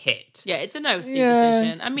new kit. Yeah, it's a no-suit Yeah.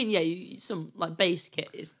 decision. I mean, some, like, base kit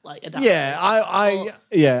is, like, adaptable.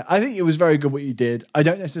 Yeah, I think it was very good what you did. I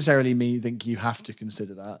don't necessarily think you have to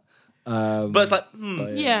consider that. But it's like,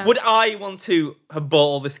 Yeah. would I want to have bought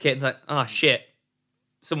all this kit and like, oh shit,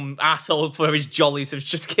 some asshole for his jollies has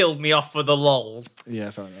just killed me off for the lols? Yeah,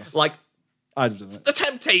 fair enough. Like, I'd have done it. the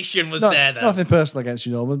temptation was there then. Nothing personal against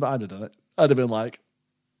you, Norman, but I'd have done it. I'd have been like,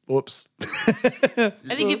 whoops. I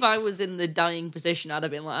think if I was in the dying position, I'd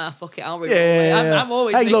have been like, fuck it, I'll read Yeah. I'm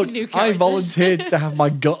always Hey, making look, new I characters. volunteered to have my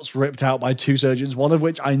guts ripped out by 2 surgeons, one of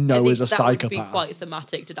which I know think is a that psychopath. would be quite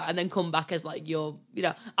thematic to die, and then come back as like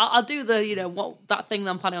I'll do the what that thing that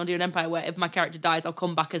I'm planning on doing in Empire, where if my character dies, I'll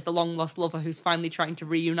come back as the long lost lover who's finally trying to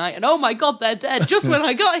reunite, and oh my god, they're dead just when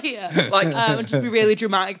I got here. Like, and just be really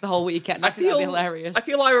dramatic the whole weekend. I think that'd be hilarious. I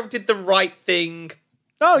feel I did the right thing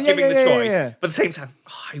Oh, yeah, giving yeah, the yeah, choice. yeah. But at the same time,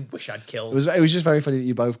 I wish I'd killed. It was just very funny that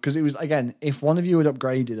you both, because it was, again, if one of you had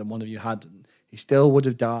upgraded and one of you hadn't, he still would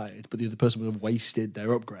have died, but the other person would have wasted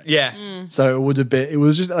their upgrade. Yeah. So it would have been, it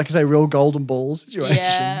was just, like I say, real golden balls situation.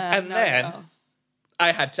 Yeah, And then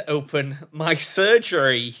I had to open my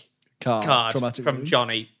surgery card traumatic from wound.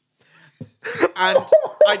 Johnny. And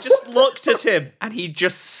I just looked at him and he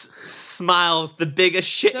just smiles the biggest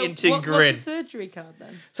shit-eating grin. What's a surgery card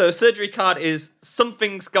then? So a surgery card is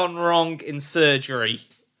something's gone wrong in surgery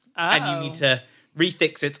and you need to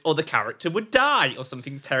refix it or the character would die or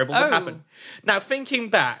something terrible would happen. Now, thinking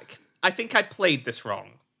back, I think I played this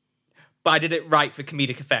wrong, but I did it right for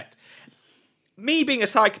comedic effect. Me being a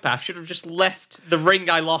psychopath should have just left the ring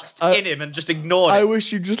I lost in him and just ignored it. I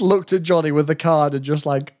wish you just looked at Johnny with the card and just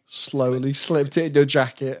like slowly slipped it in your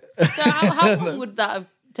jacket. So how long would that have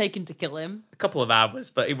taken to kill him? A couple of hours,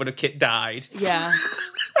 but he would have died. Yeah.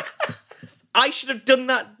 I should have done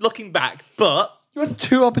that looking back, but... You had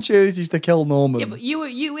 2 opportunities to kill Norman. Yeah, but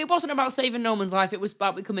it wasn't about saving Norman's life, it was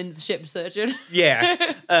about becoming the ship surgeon.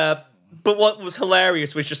 Yeah. But what was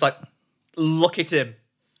hilarious was just like, look at him.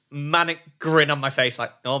 Manic grin on my face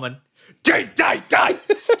like, Norman, die,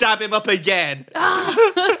 stab him up again.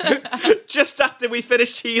 Just after we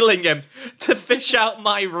finished healing him to fish out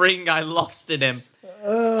my ring I lost in him.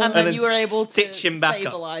 And then you were able to stitch him back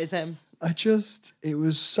stabilize him. It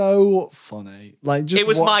was so funny. Like, just it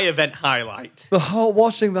was my event highlight.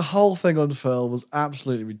 Watching the whole thing unfurl was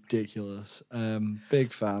absolutely ridiculous.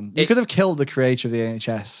 Big fan. You could have killed the creator of the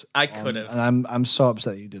NHS. I could have. And I'm so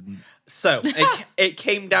upset you didn't. So, it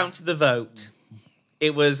came down to the vote.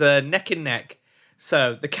 It was neck and neck.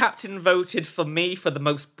 So, the captain voted for me for the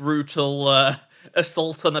most brutal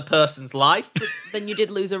assault on a person's life. Then you did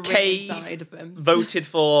lose a ring inside of him. Voted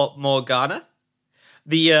for Morgana.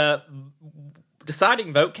 The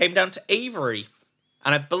deciding vote came down to Avery.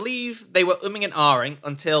 And I believe they were umming and ahhing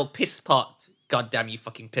until Pisspot, goddamn you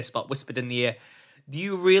fucking Pisspot, whispered in the ear, do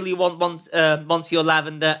you really want Monsieur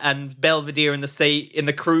Lavender and Belvedere in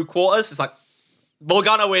the crew quarters? It's like,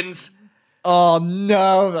 Morgana wins. Oh,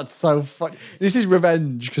 no, that's so funny. This is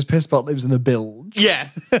revenge, because Pisspot lives in the bilge. Yeah,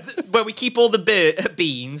 where we keep all the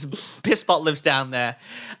beans. Pisspot lives down there.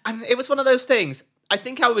 And it was one of those things. I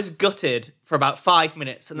think I was gutted for about 5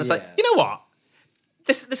 minutes. And I was like, you know what?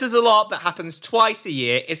 This is a lot that happens twice a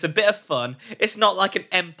year. It's a bit of fun. It's not like an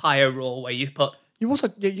Empire rule where you put...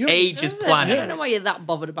 ages planning. I don't know why you're that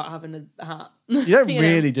bothered about having a hat. You don't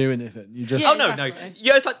really do anything. You just... Yeah, no.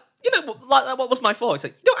 Yeah, it's like, what was my fault? It's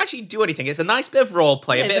like, you don't actually do anything. It's a nice bit of role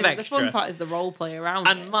play, a bit of extra. The fun part is the role play around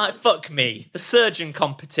it. And fuck me, the surgeon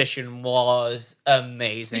competition was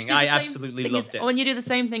amazing. I absolutely loved it. When you do the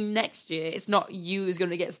same thing next year, it's not you who's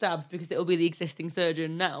going to get stabbed because it'll be the existing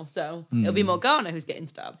surgeon now. So it'll be Morgana who's getting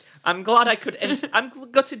stabbed. I'm glad I could... I'm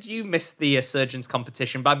gutted you missed the surgeon's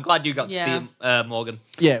competition, but I'm glad you got to see Morgan.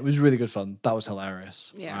 Yeah, it was really good fun. That was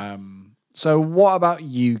hilarious. Yeah. So what about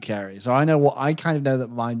you, Kerry? So I kind of know that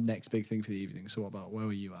my next big thing for the evening. So where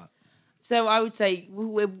were you at? So I would say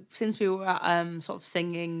since we were at, sort of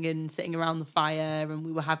singing and sitting around the fire and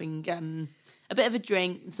we were having a bit of a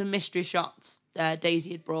drink and some mystery shots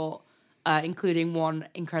Daisy had brought, including one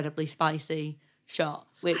incredibly spicy shot,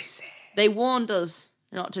 which they warned us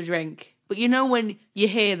not to drink. But you know when you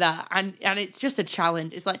hear that and it's just a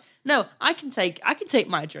challenge, it's like, no, I can take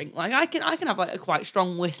my drink. Like I can have like a quite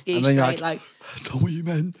strong whiskey. And then you're like, that's not what you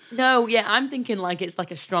meant. No, yeah, I'm thinking like it's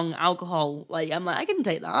like a strong alcohol. Like I'm like, I can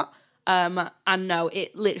take that. And no,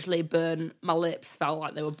 it literally burned. My lips felt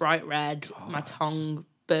like they were bright red. God. My tongue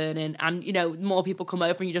burning. And more people come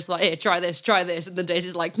over and you're just like, here, try this. And then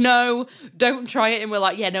Daisy's like, no, don't try it. And we're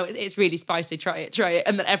like, yeah, no, it's really spicy. Try it.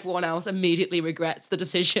 And then everyone else immediately regrets the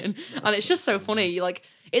decision. And it's just so funny.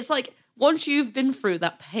 It's like once you've been through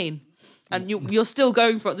that pain and you're still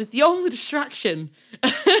going for it, the only distraction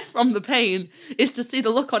from the pain is to see the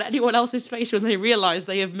look on anyone else's face when they realise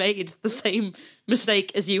they have made the same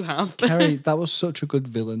mistake as you have. Kerry, that was such a good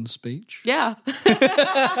villain speech. Yeah.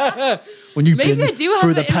 When you've been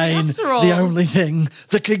through the pain, the only thing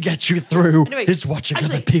that can get you through is watching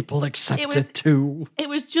other people accept it too. It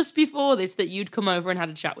was just before this that you'd come over and had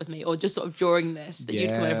a chat with me, or just sort of during this that you'd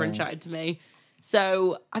come over and chatted to me.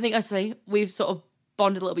 So I think we've sort of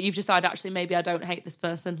bonded a little bit. You've decided actually maybe I don't hate this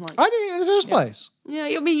person. Like I didn't in the first place.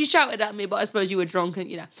 Yeah, I mean you shouted at me, but I suppose you were drunk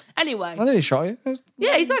and Anyway, I nearly shot you.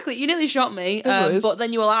 Yeah, exactly. You nearly shot me, but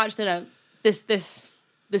then you were like, actually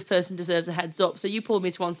this person deserves a heads up. So you pulled me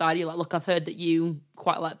to one side. You're like, look, I've heard that you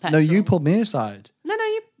quite like petrol. No, you pulled me aside.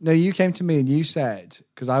 No, you came to me and you said,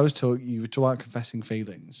 because I was you were talking about confessing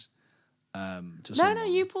feelings. No,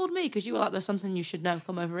 you pulled me because you were like, there's something you should know.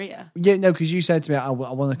 Come over here. Yeah, no, because you said to me, I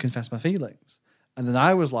want to confess my feelings. And then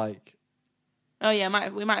I was like... Oh, yeah,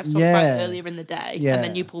 we might have talked about it earlier in the day. Yeah. And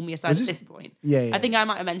then you pulled me aside at this point. Yeah. I think I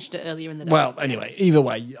might have mentioned it earlier in the day. Well, anyway, either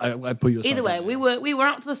way, I put you aside. Either way, we were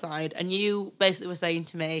out to the side and you basically were saying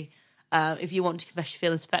to me, if you want to confess your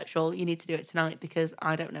feelings to Petrol, you need to do it tonight because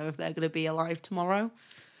I don't know if they're going to be alive tomorrow.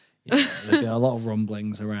 Yeah, there's been a lot of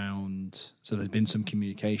rumblings around. So there's been some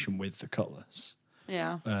communication with the Cutlass.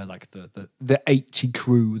 Yeah. Like the 80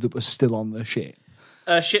 crew that was still on the ship.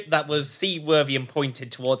 A ship that was seaworthy and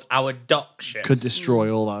pointed towards our dock ships. Could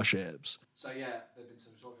destroy all our ships. So yeah, there've been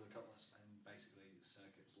some talk of the Cutlass and basically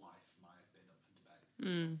Circuit's life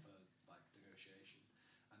like negotiation,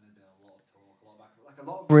 and there'd been a lot of talk, a lot of back, like a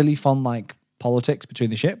lot of really fun like politics between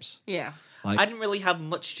the ships. Yeah. Like, I didn't really have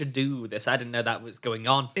much to do with this. I didn't know that was going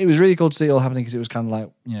on. it was really cool to see it all happening because it was kind of like,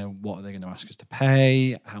 you know, what are they going to ask us to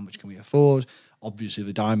pay? How much can we afford? Obviously,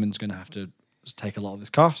 the Diamond's going to have to take a lot of this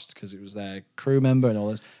cost because it was their crew member and all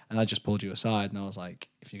this. And I just pulled you aside and I was like,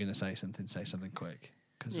 if you're going to say something quick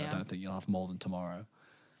because I don't think you'll have more than tomorrow.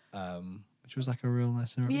 Which was like a real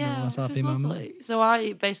nice, happy moment. So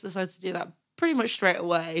I basically decided to do that pretty much straight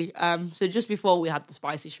away. So just before we had the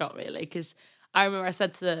spicy shot, really, because I remember I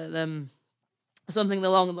said to them something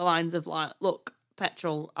along the lines of like, "Look,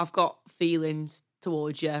 Petrol, I've got feelings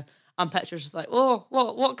towards you," and Petrol's just like, "Oh,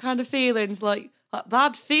 what kind of feelings? Like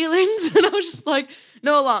bad feelings?" And I was just like,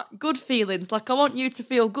 "No, like good feelings. Like I want you to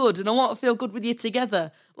feel good, and I want to feel good with you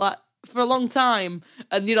together, like for a long time."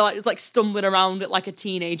 And you know, like it's like stumbling around it like a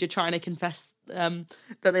teenager trying to confess that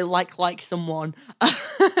they like someone.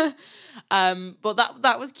 But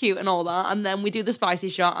that was cute and all that. And then we do the spicy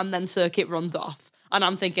shot, and then Circuit runs off. And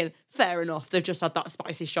I'm thinking, fair enough, they've just had that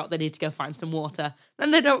spicy shot, they need to go find some water.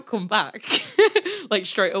 Then they don't come back, like,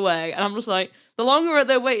 straight away. And I'm just like, the longer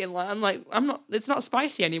they're waiting, like, I'm like, it's not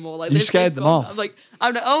spicy anymore. Like, you scared them off. I'm like,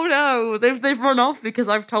 oh no, they've run off because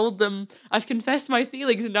I've told them, I've confessed my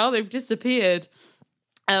feelings, and now they've disappeared.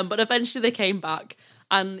 But eventually they came back,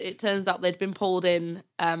 and it turns out they'd been pulled in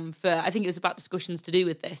for, I think it was about discussions to do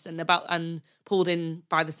with this, and pulled in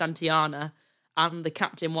by the Santiana. And the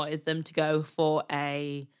captain wanted them to go for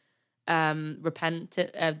a repent to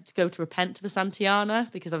the Santiana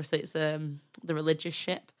because obviously it's the religious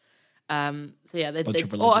ship. So yeah, I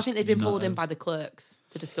think they'd been pulled in by the clerks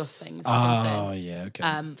to discuss things. Oh yeah,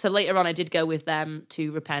 okay. So later on, I did go with them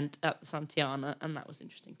to repent at the Santiana, and that was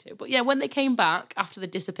interesting too. But yeah, when they came back after they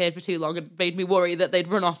disappeared for too long, it made me worry that they'd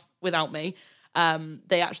run off without me.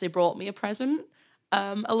 They actually brought me a present,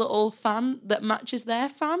 a little fan that matches their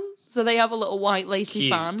fan. So they have a little white lacy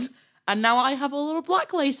fan, and now I have a little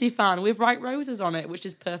black lacy fan with white roses on it, which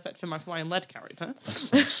is perfect for my flying lead character. That's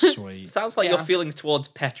so sweet. Sounds like your feelings towards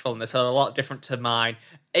Petrol in this are a lot different to mine.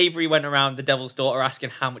 Avery went around the Devil's Daughter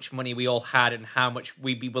asking how much money we all had and how much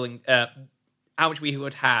we'd be willing, how much we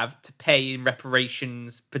would have to pay in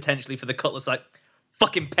reparations potentially for the Cutlass. Like,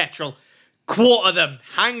 fucking Petrol, quarter them,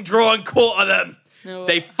 hang, draw, and quarter them. No,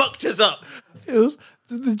 they fucked us up. It was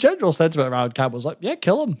the general sentiment around camp was like, yeah,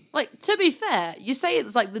 kill them. Like, to be fair, you say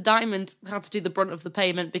it's like the Diamond had to do the brunt of the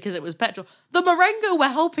payment because it was Petrol. The Marengo were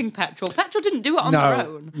helping Petrol. Petrol didn't do it on their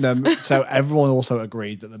own. No, so everyone also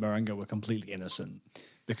agreed that the Marengo were completely innocent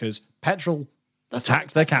because Petrol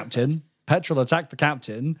attacked their captain. Petrol attacked the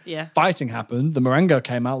captain. Yeah. Fighting happened. The Marengo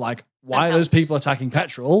came out like, why are those people attacking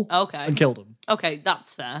Petrol? Okay. And killed them. Okay,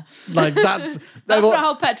 that's fair. Like, that's not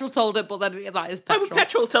how Petrol told it, but then that is Petrol. Why would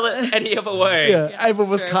Petrol tell it any other way? Yeah, everyone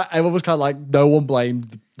was kind of like, no one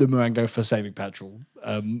blamed the Marengo for saving Petrol.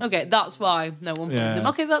 Okay, that's why no one blamed them.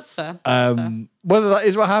 Okay, that's fair. Whether that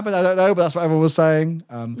is what happened, I don't know, but that's what everyone was saying.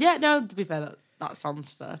 Yeah, no, to be fair, that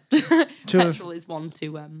sounds fair. Petrol is one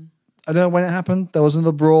to... I don't know when it happened. There was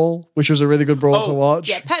another brawl, which was a really good brawl to watch.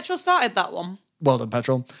 Yeah, Petrol started that one. Well done,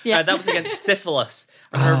 Petrol. Yeah, that was against Syphilis.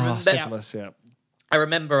 Syphilis, yeah. I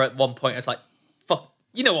remember at one point, I was like, fuck,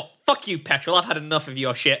 you know what? Fuck you, Petrol. I've had enough of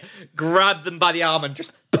your shit. Grabbed them by the arm and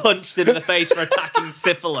just punched them in the face for attacking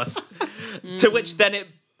Syphilis. To which then it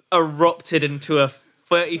erupted into a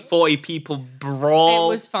 30, 40 people brawl.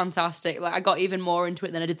 It was fantastic. Like, I got even more into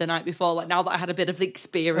it than I did the night before. Like, now that I had a bit of the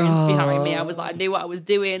experience behind me, I was like, I knew what I was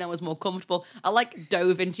doing. I was more comfortable. I like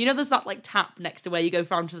dove into, you know, there's that like tap next to where you go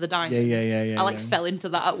down to the diamond. Yeah. I fell into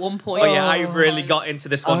that at one point. Oh yeah, I really got into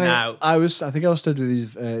this one now. I think I was stood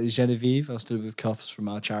with Genevieve. I was stood with Cuffs from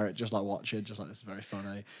our chariot, just like watching, just like this is very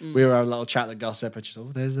funny. We were having a little chat and gossip, and she's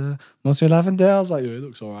like, there's Monsieur Lavender. I was like, yeah, it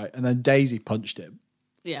looks all right. And then Daisy punched him.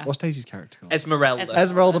 Yeah. What's Daisy's character called?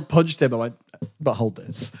 Esmeralda punched him. I went, but hold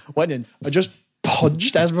this. Went in. I just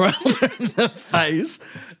punched Esmeralda in the face.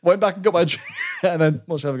 Went back and got my drink. And then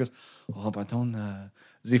Monsieur goes, oh, but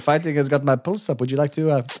the fighting has got my pulse up. Would you like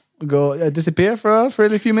to go disappear for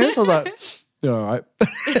a few minutes? I was like, you're all right.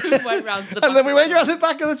 We went round to the back. And then we went around the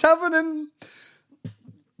back of the tavern and...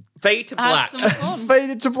 Fade to black.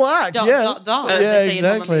 Faded to black. Yeah,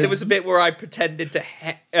 exactly. There was a bit where I pretended to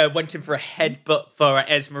went in for a headbutt for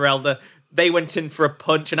Esmeralda. They went in for a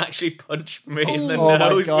punch and actually punched me in the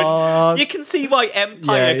nose. My God. You can see why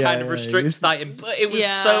Empire kind of restricts that, but it was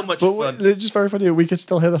so much fun. It's just very funny. We could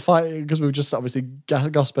still hear the fighting because we were just obviously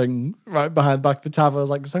gossiping right behind back the tavern. I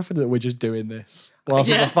was like, so funny that we're just doing this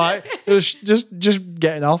whilst there's a fight. It was just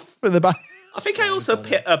getting off in the back. I think I also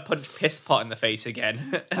punched Piss Pot in the face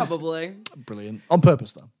again. Probably. Brilliant. On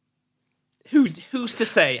purpose, though. Who's to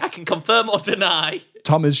say? I can confirm or deny.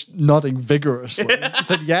 Tom is nodding vigorously. He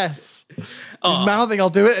said yes. He's mouthing, I'll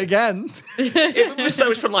do it again. It was so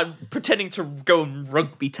much fun, like, pretending to go and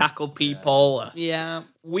rugby tackle people. Yeah.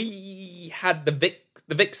 We had the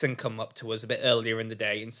Vixen come up to us a bit earlier in the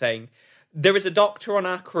day and saying, there is a doctor on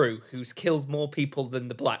our crew who's killed more people than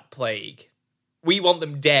the Black Plague. We want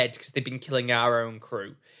them dead because they've been killing our own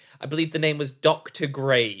crew. I believe the name was Dr.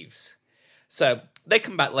 Graves. So they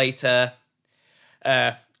come back later.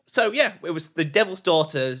 So yeah, it was the Devil's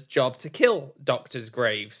Daughter's job to kill Dr.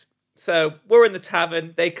 Graves. So we're in the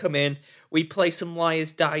tavern, they come in, we play some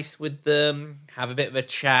liar's dice with them, have a bit of a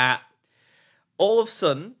chat. All of a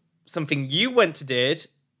sudden, something you went to did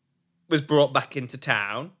was brought back into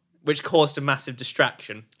town, which caused a massive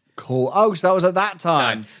distraction. Cool. Oh, so that was at that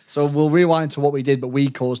time. So we'll rewind to what we did, but we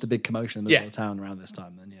caused a big commotion in the middle of town around this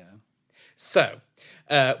time then, yeah. So,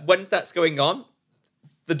 when that's going on,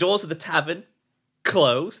 the doors of the tavern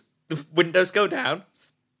close, the windows go down.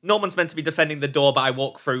 Norman's meant to be defending the door, but I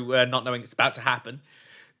walk through not knowing it's about to happen.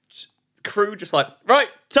 Crew just like, right,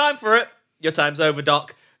 time for it. Your time's over,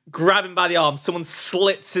 Doc. Grab him by the arm. Someone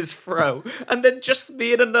slits his throat. And then just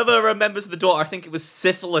me and another members of the door, I think it was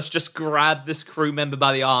Syphilis, just grabbed this crew member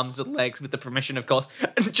by the arms and legs, with the permission, of course,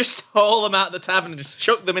 and just haul them out of the tavern and just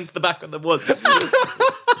chuck them into the back of the woods.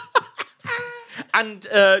 And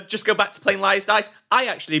just go back to playing Liar's Dice. I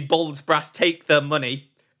actually bowled brass, take the money,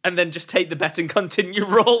 and then just take the bet and continue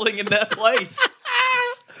rolling in their place.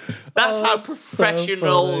 That's how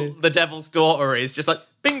professional the Devil's Daughter is. Just like,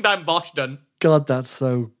 bing, bang, bosh, done. God, that's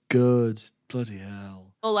so good. Bloody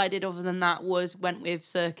hell. All I did other than that was went with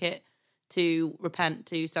Circuit to repent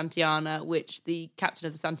to Santiana, which the captain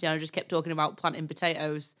of the Santiana just kept talking about planting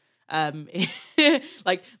potatoes.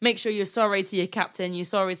 Like, make sure you're sorry to your captain, you're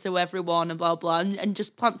sorry to everyone, and blah blah, and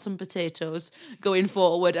just plant some potatoes going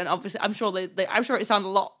forward. And obviously, I'm sure it sounded a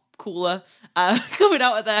lot cooler coming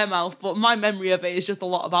out of their mouth, but my memory of it is just a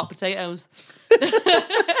lot about potatoes.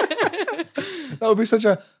 That would be such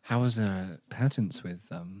a... How was their penitence with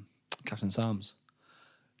Captain Sam's?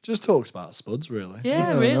 Just talked about spuds, really.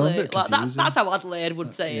 Yeah, really. Like, that's how Adelaide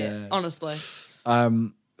would say it, honestly.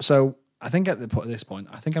 So I think at this point,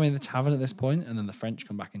 I'm in the tavern at this point, and then the French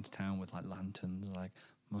come back into town with like lanterns, like,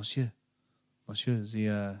 Monsieur,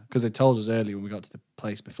 because they told us earlier when we got to the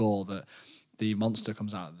place before that the monster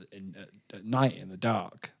comes out at night in the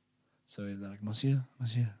dark. So they're like, Monsieur,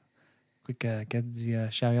 quick, get the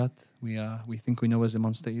chariot. We think we know where the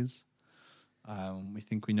monster is. We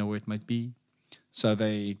think we know where it might be. So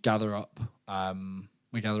they gather up.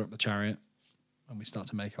 We gather up the chariot, and we start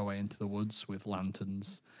to make our way into the woods with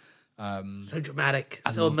lanterns. So dramatic,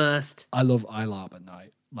 so immersed. I love ILARP at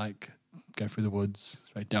night. Like, go through the woods.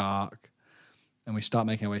 It's very dark. And we start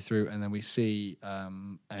making our way through, and then we see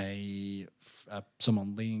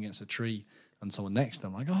someone leaning against a tree, and someone next to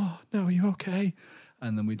them, like, oh, no, are you okay?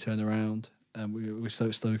 And then we turn around, and we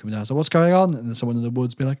slowly coming down. So what's going on? And then someone in the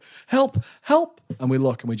woods be like, help! And we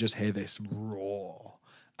look, and we just hear this roar.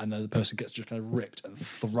 And then the person gets just kind of ripped and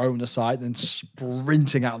thrown aside, then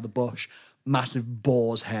sprinting out of the bush, massive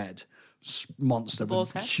boar's head. Monster. The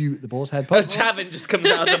boar's head? The boar's head. The tavern just comes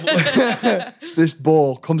out of the woods. This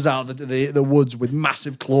boar comes out of the woods with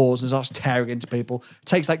massive claws and starts tearing into people.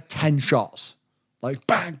 Takes like 10 shots. Like,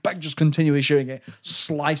 bang, bang, just continually shooting it,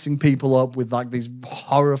 slicing people up with like these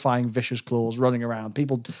horrifying, vicious claws running around.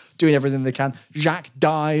 People doing everything they can. Jacques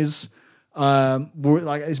dies. We're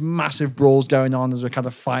like, there's massive brawls going on as we're kind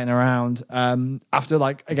of fighting around. After,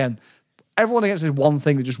 like, again, everyone against this one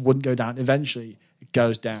thing that just wouldn't go down. Eventually, it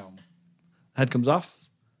goes down. Head comes off.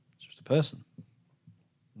 It's just a person.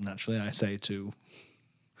 Naturally, I say to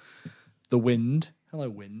the wind, hello,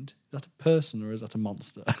 wind. Is that a person or is that a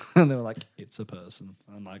monster? And they were like, it's a person.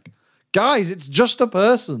 And I'm like, guys, it's just a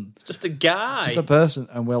person. It's just a guy. It's just a person.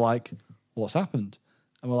 And we're like, what's happened?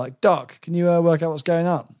 And we're like, Doc, can you work out what's going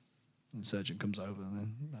on? And the surgeon comes over and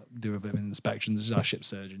then do a bit of an inspection. This is our ship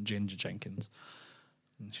surgeon, Ginger Jenkins.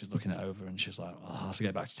 And she's looking it over and she's like, I'll have to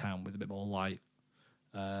get back to town with a bit more light.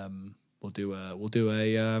 We'll do a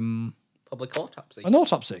public autopsy. An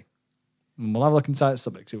autopsy. And we'll have a look inside the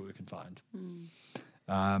stomach, see what we can find.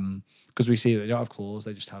 Because we see that they don't have claws,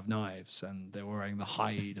 they just have knives, and they're wearing the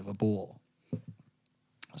hide of a boar.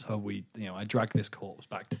 So I drag this corpse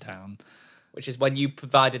back to town. Which is when you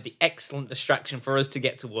provided the excellent distraction for us to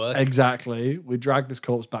get to work. Exactly. We drag this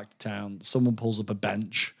corpse back to town. Someone pulls up a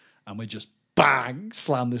bench, and we just bang,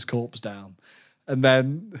 slam this corpse down. And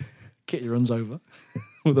then Kitty runs over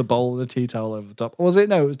with a bowl and a tea towel over the top. Or was it?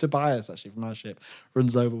 No, it was Tobias, actually, from our ship.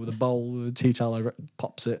 Runs over with a bowl with a tea towel over it,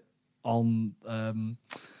 pops it on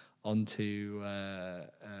onto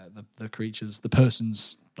the creature's, the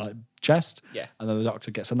person's like chest. Yeah. And then the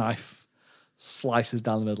doctor gets a knife, slices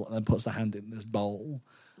down the middle, and then puts the hand in this bowl.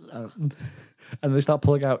 And they start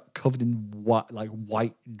pulling out covered in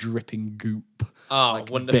white dripping goop. Oh, like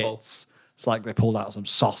wonderful. Bits. It's like they pulled out some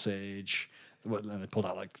sausage. And then they pulled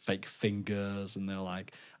out like fake fingers, and and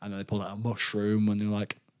then they pulled out a mushroom, and they're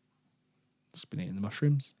like, it's been eating the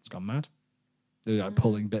mushrooms. It's gone mad. They're like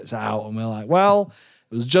pulling bits out, and we're like, well,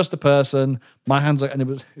 it was just a person. My hands and it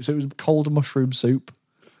was cold mushroom soup.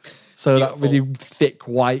 So Beautiful. that really thick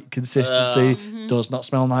white consistency does not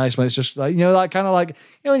smell nice, but it's just like, like kind of like,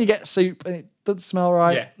 when you get soup and it doesn't smell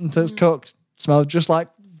right until it's cooked, it smells just like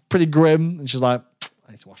pretty grim. And she's like,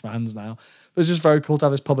 I need to wash my hands now. But it's just very cool to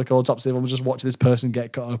have this public autopsy. Everyone was just watching this person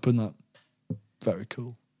get cut open. Like, very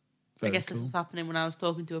cool. I guess this was happening when I was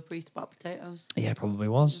talking to a priest about potatoes. Yeah, probably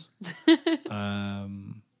was. A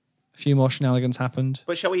few more shenanigans happened.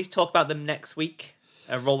 But shall we talk about them next week?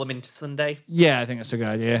 Roll them into Sunday? Yeah, I think that's a good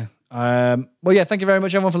idea. Well, yeah, thank you very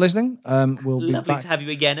much, everyone, for listening. We'll be Lovely back. to have you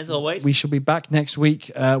again, as always. We shall be back next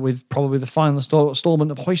week with probably the final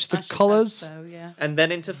installment of Hoist the Colours. So, yeah. And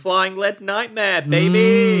then into Flying Lead Nightmare,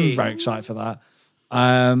 baby. Very excited for that.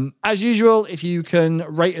 As usual, if you can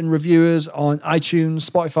rate and review us on iTunes,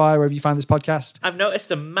 Spotify, wherever you find this podcast. I've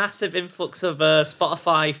noticed a massive influx of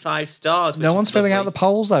Spotify 5 stars. No one's filling out the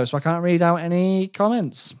polls, though, so I can't read out any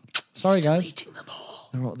comments. Sorry, guys.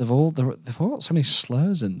 They've all got so many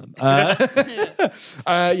slurs in them. Rate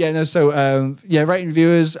and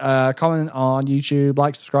reviewers, comment on YouTube,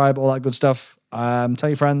 like, subscribe, all that good stuff. Tell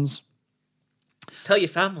your friends. Tell your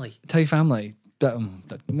family. Well,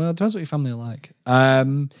 it depends what your family are like.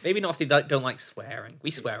 Maybe not if they don't like swearing.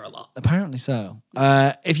 We swear a lot. Apparently so.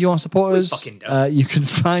 If you want to support us, fucking don't. you can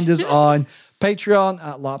find us on Patreon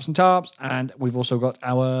at LARPs and Tarps, and we've also got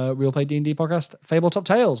our Real Play D&D podcast, Fable Top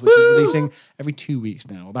Tales, which is releasing every 2 weeks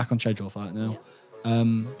now. We're back on schedule for that now.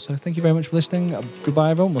 So thank you very much for listening.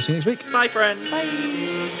 Goodbye, everyone. We'll see you next week. Bye, friends.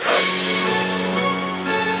 Bye.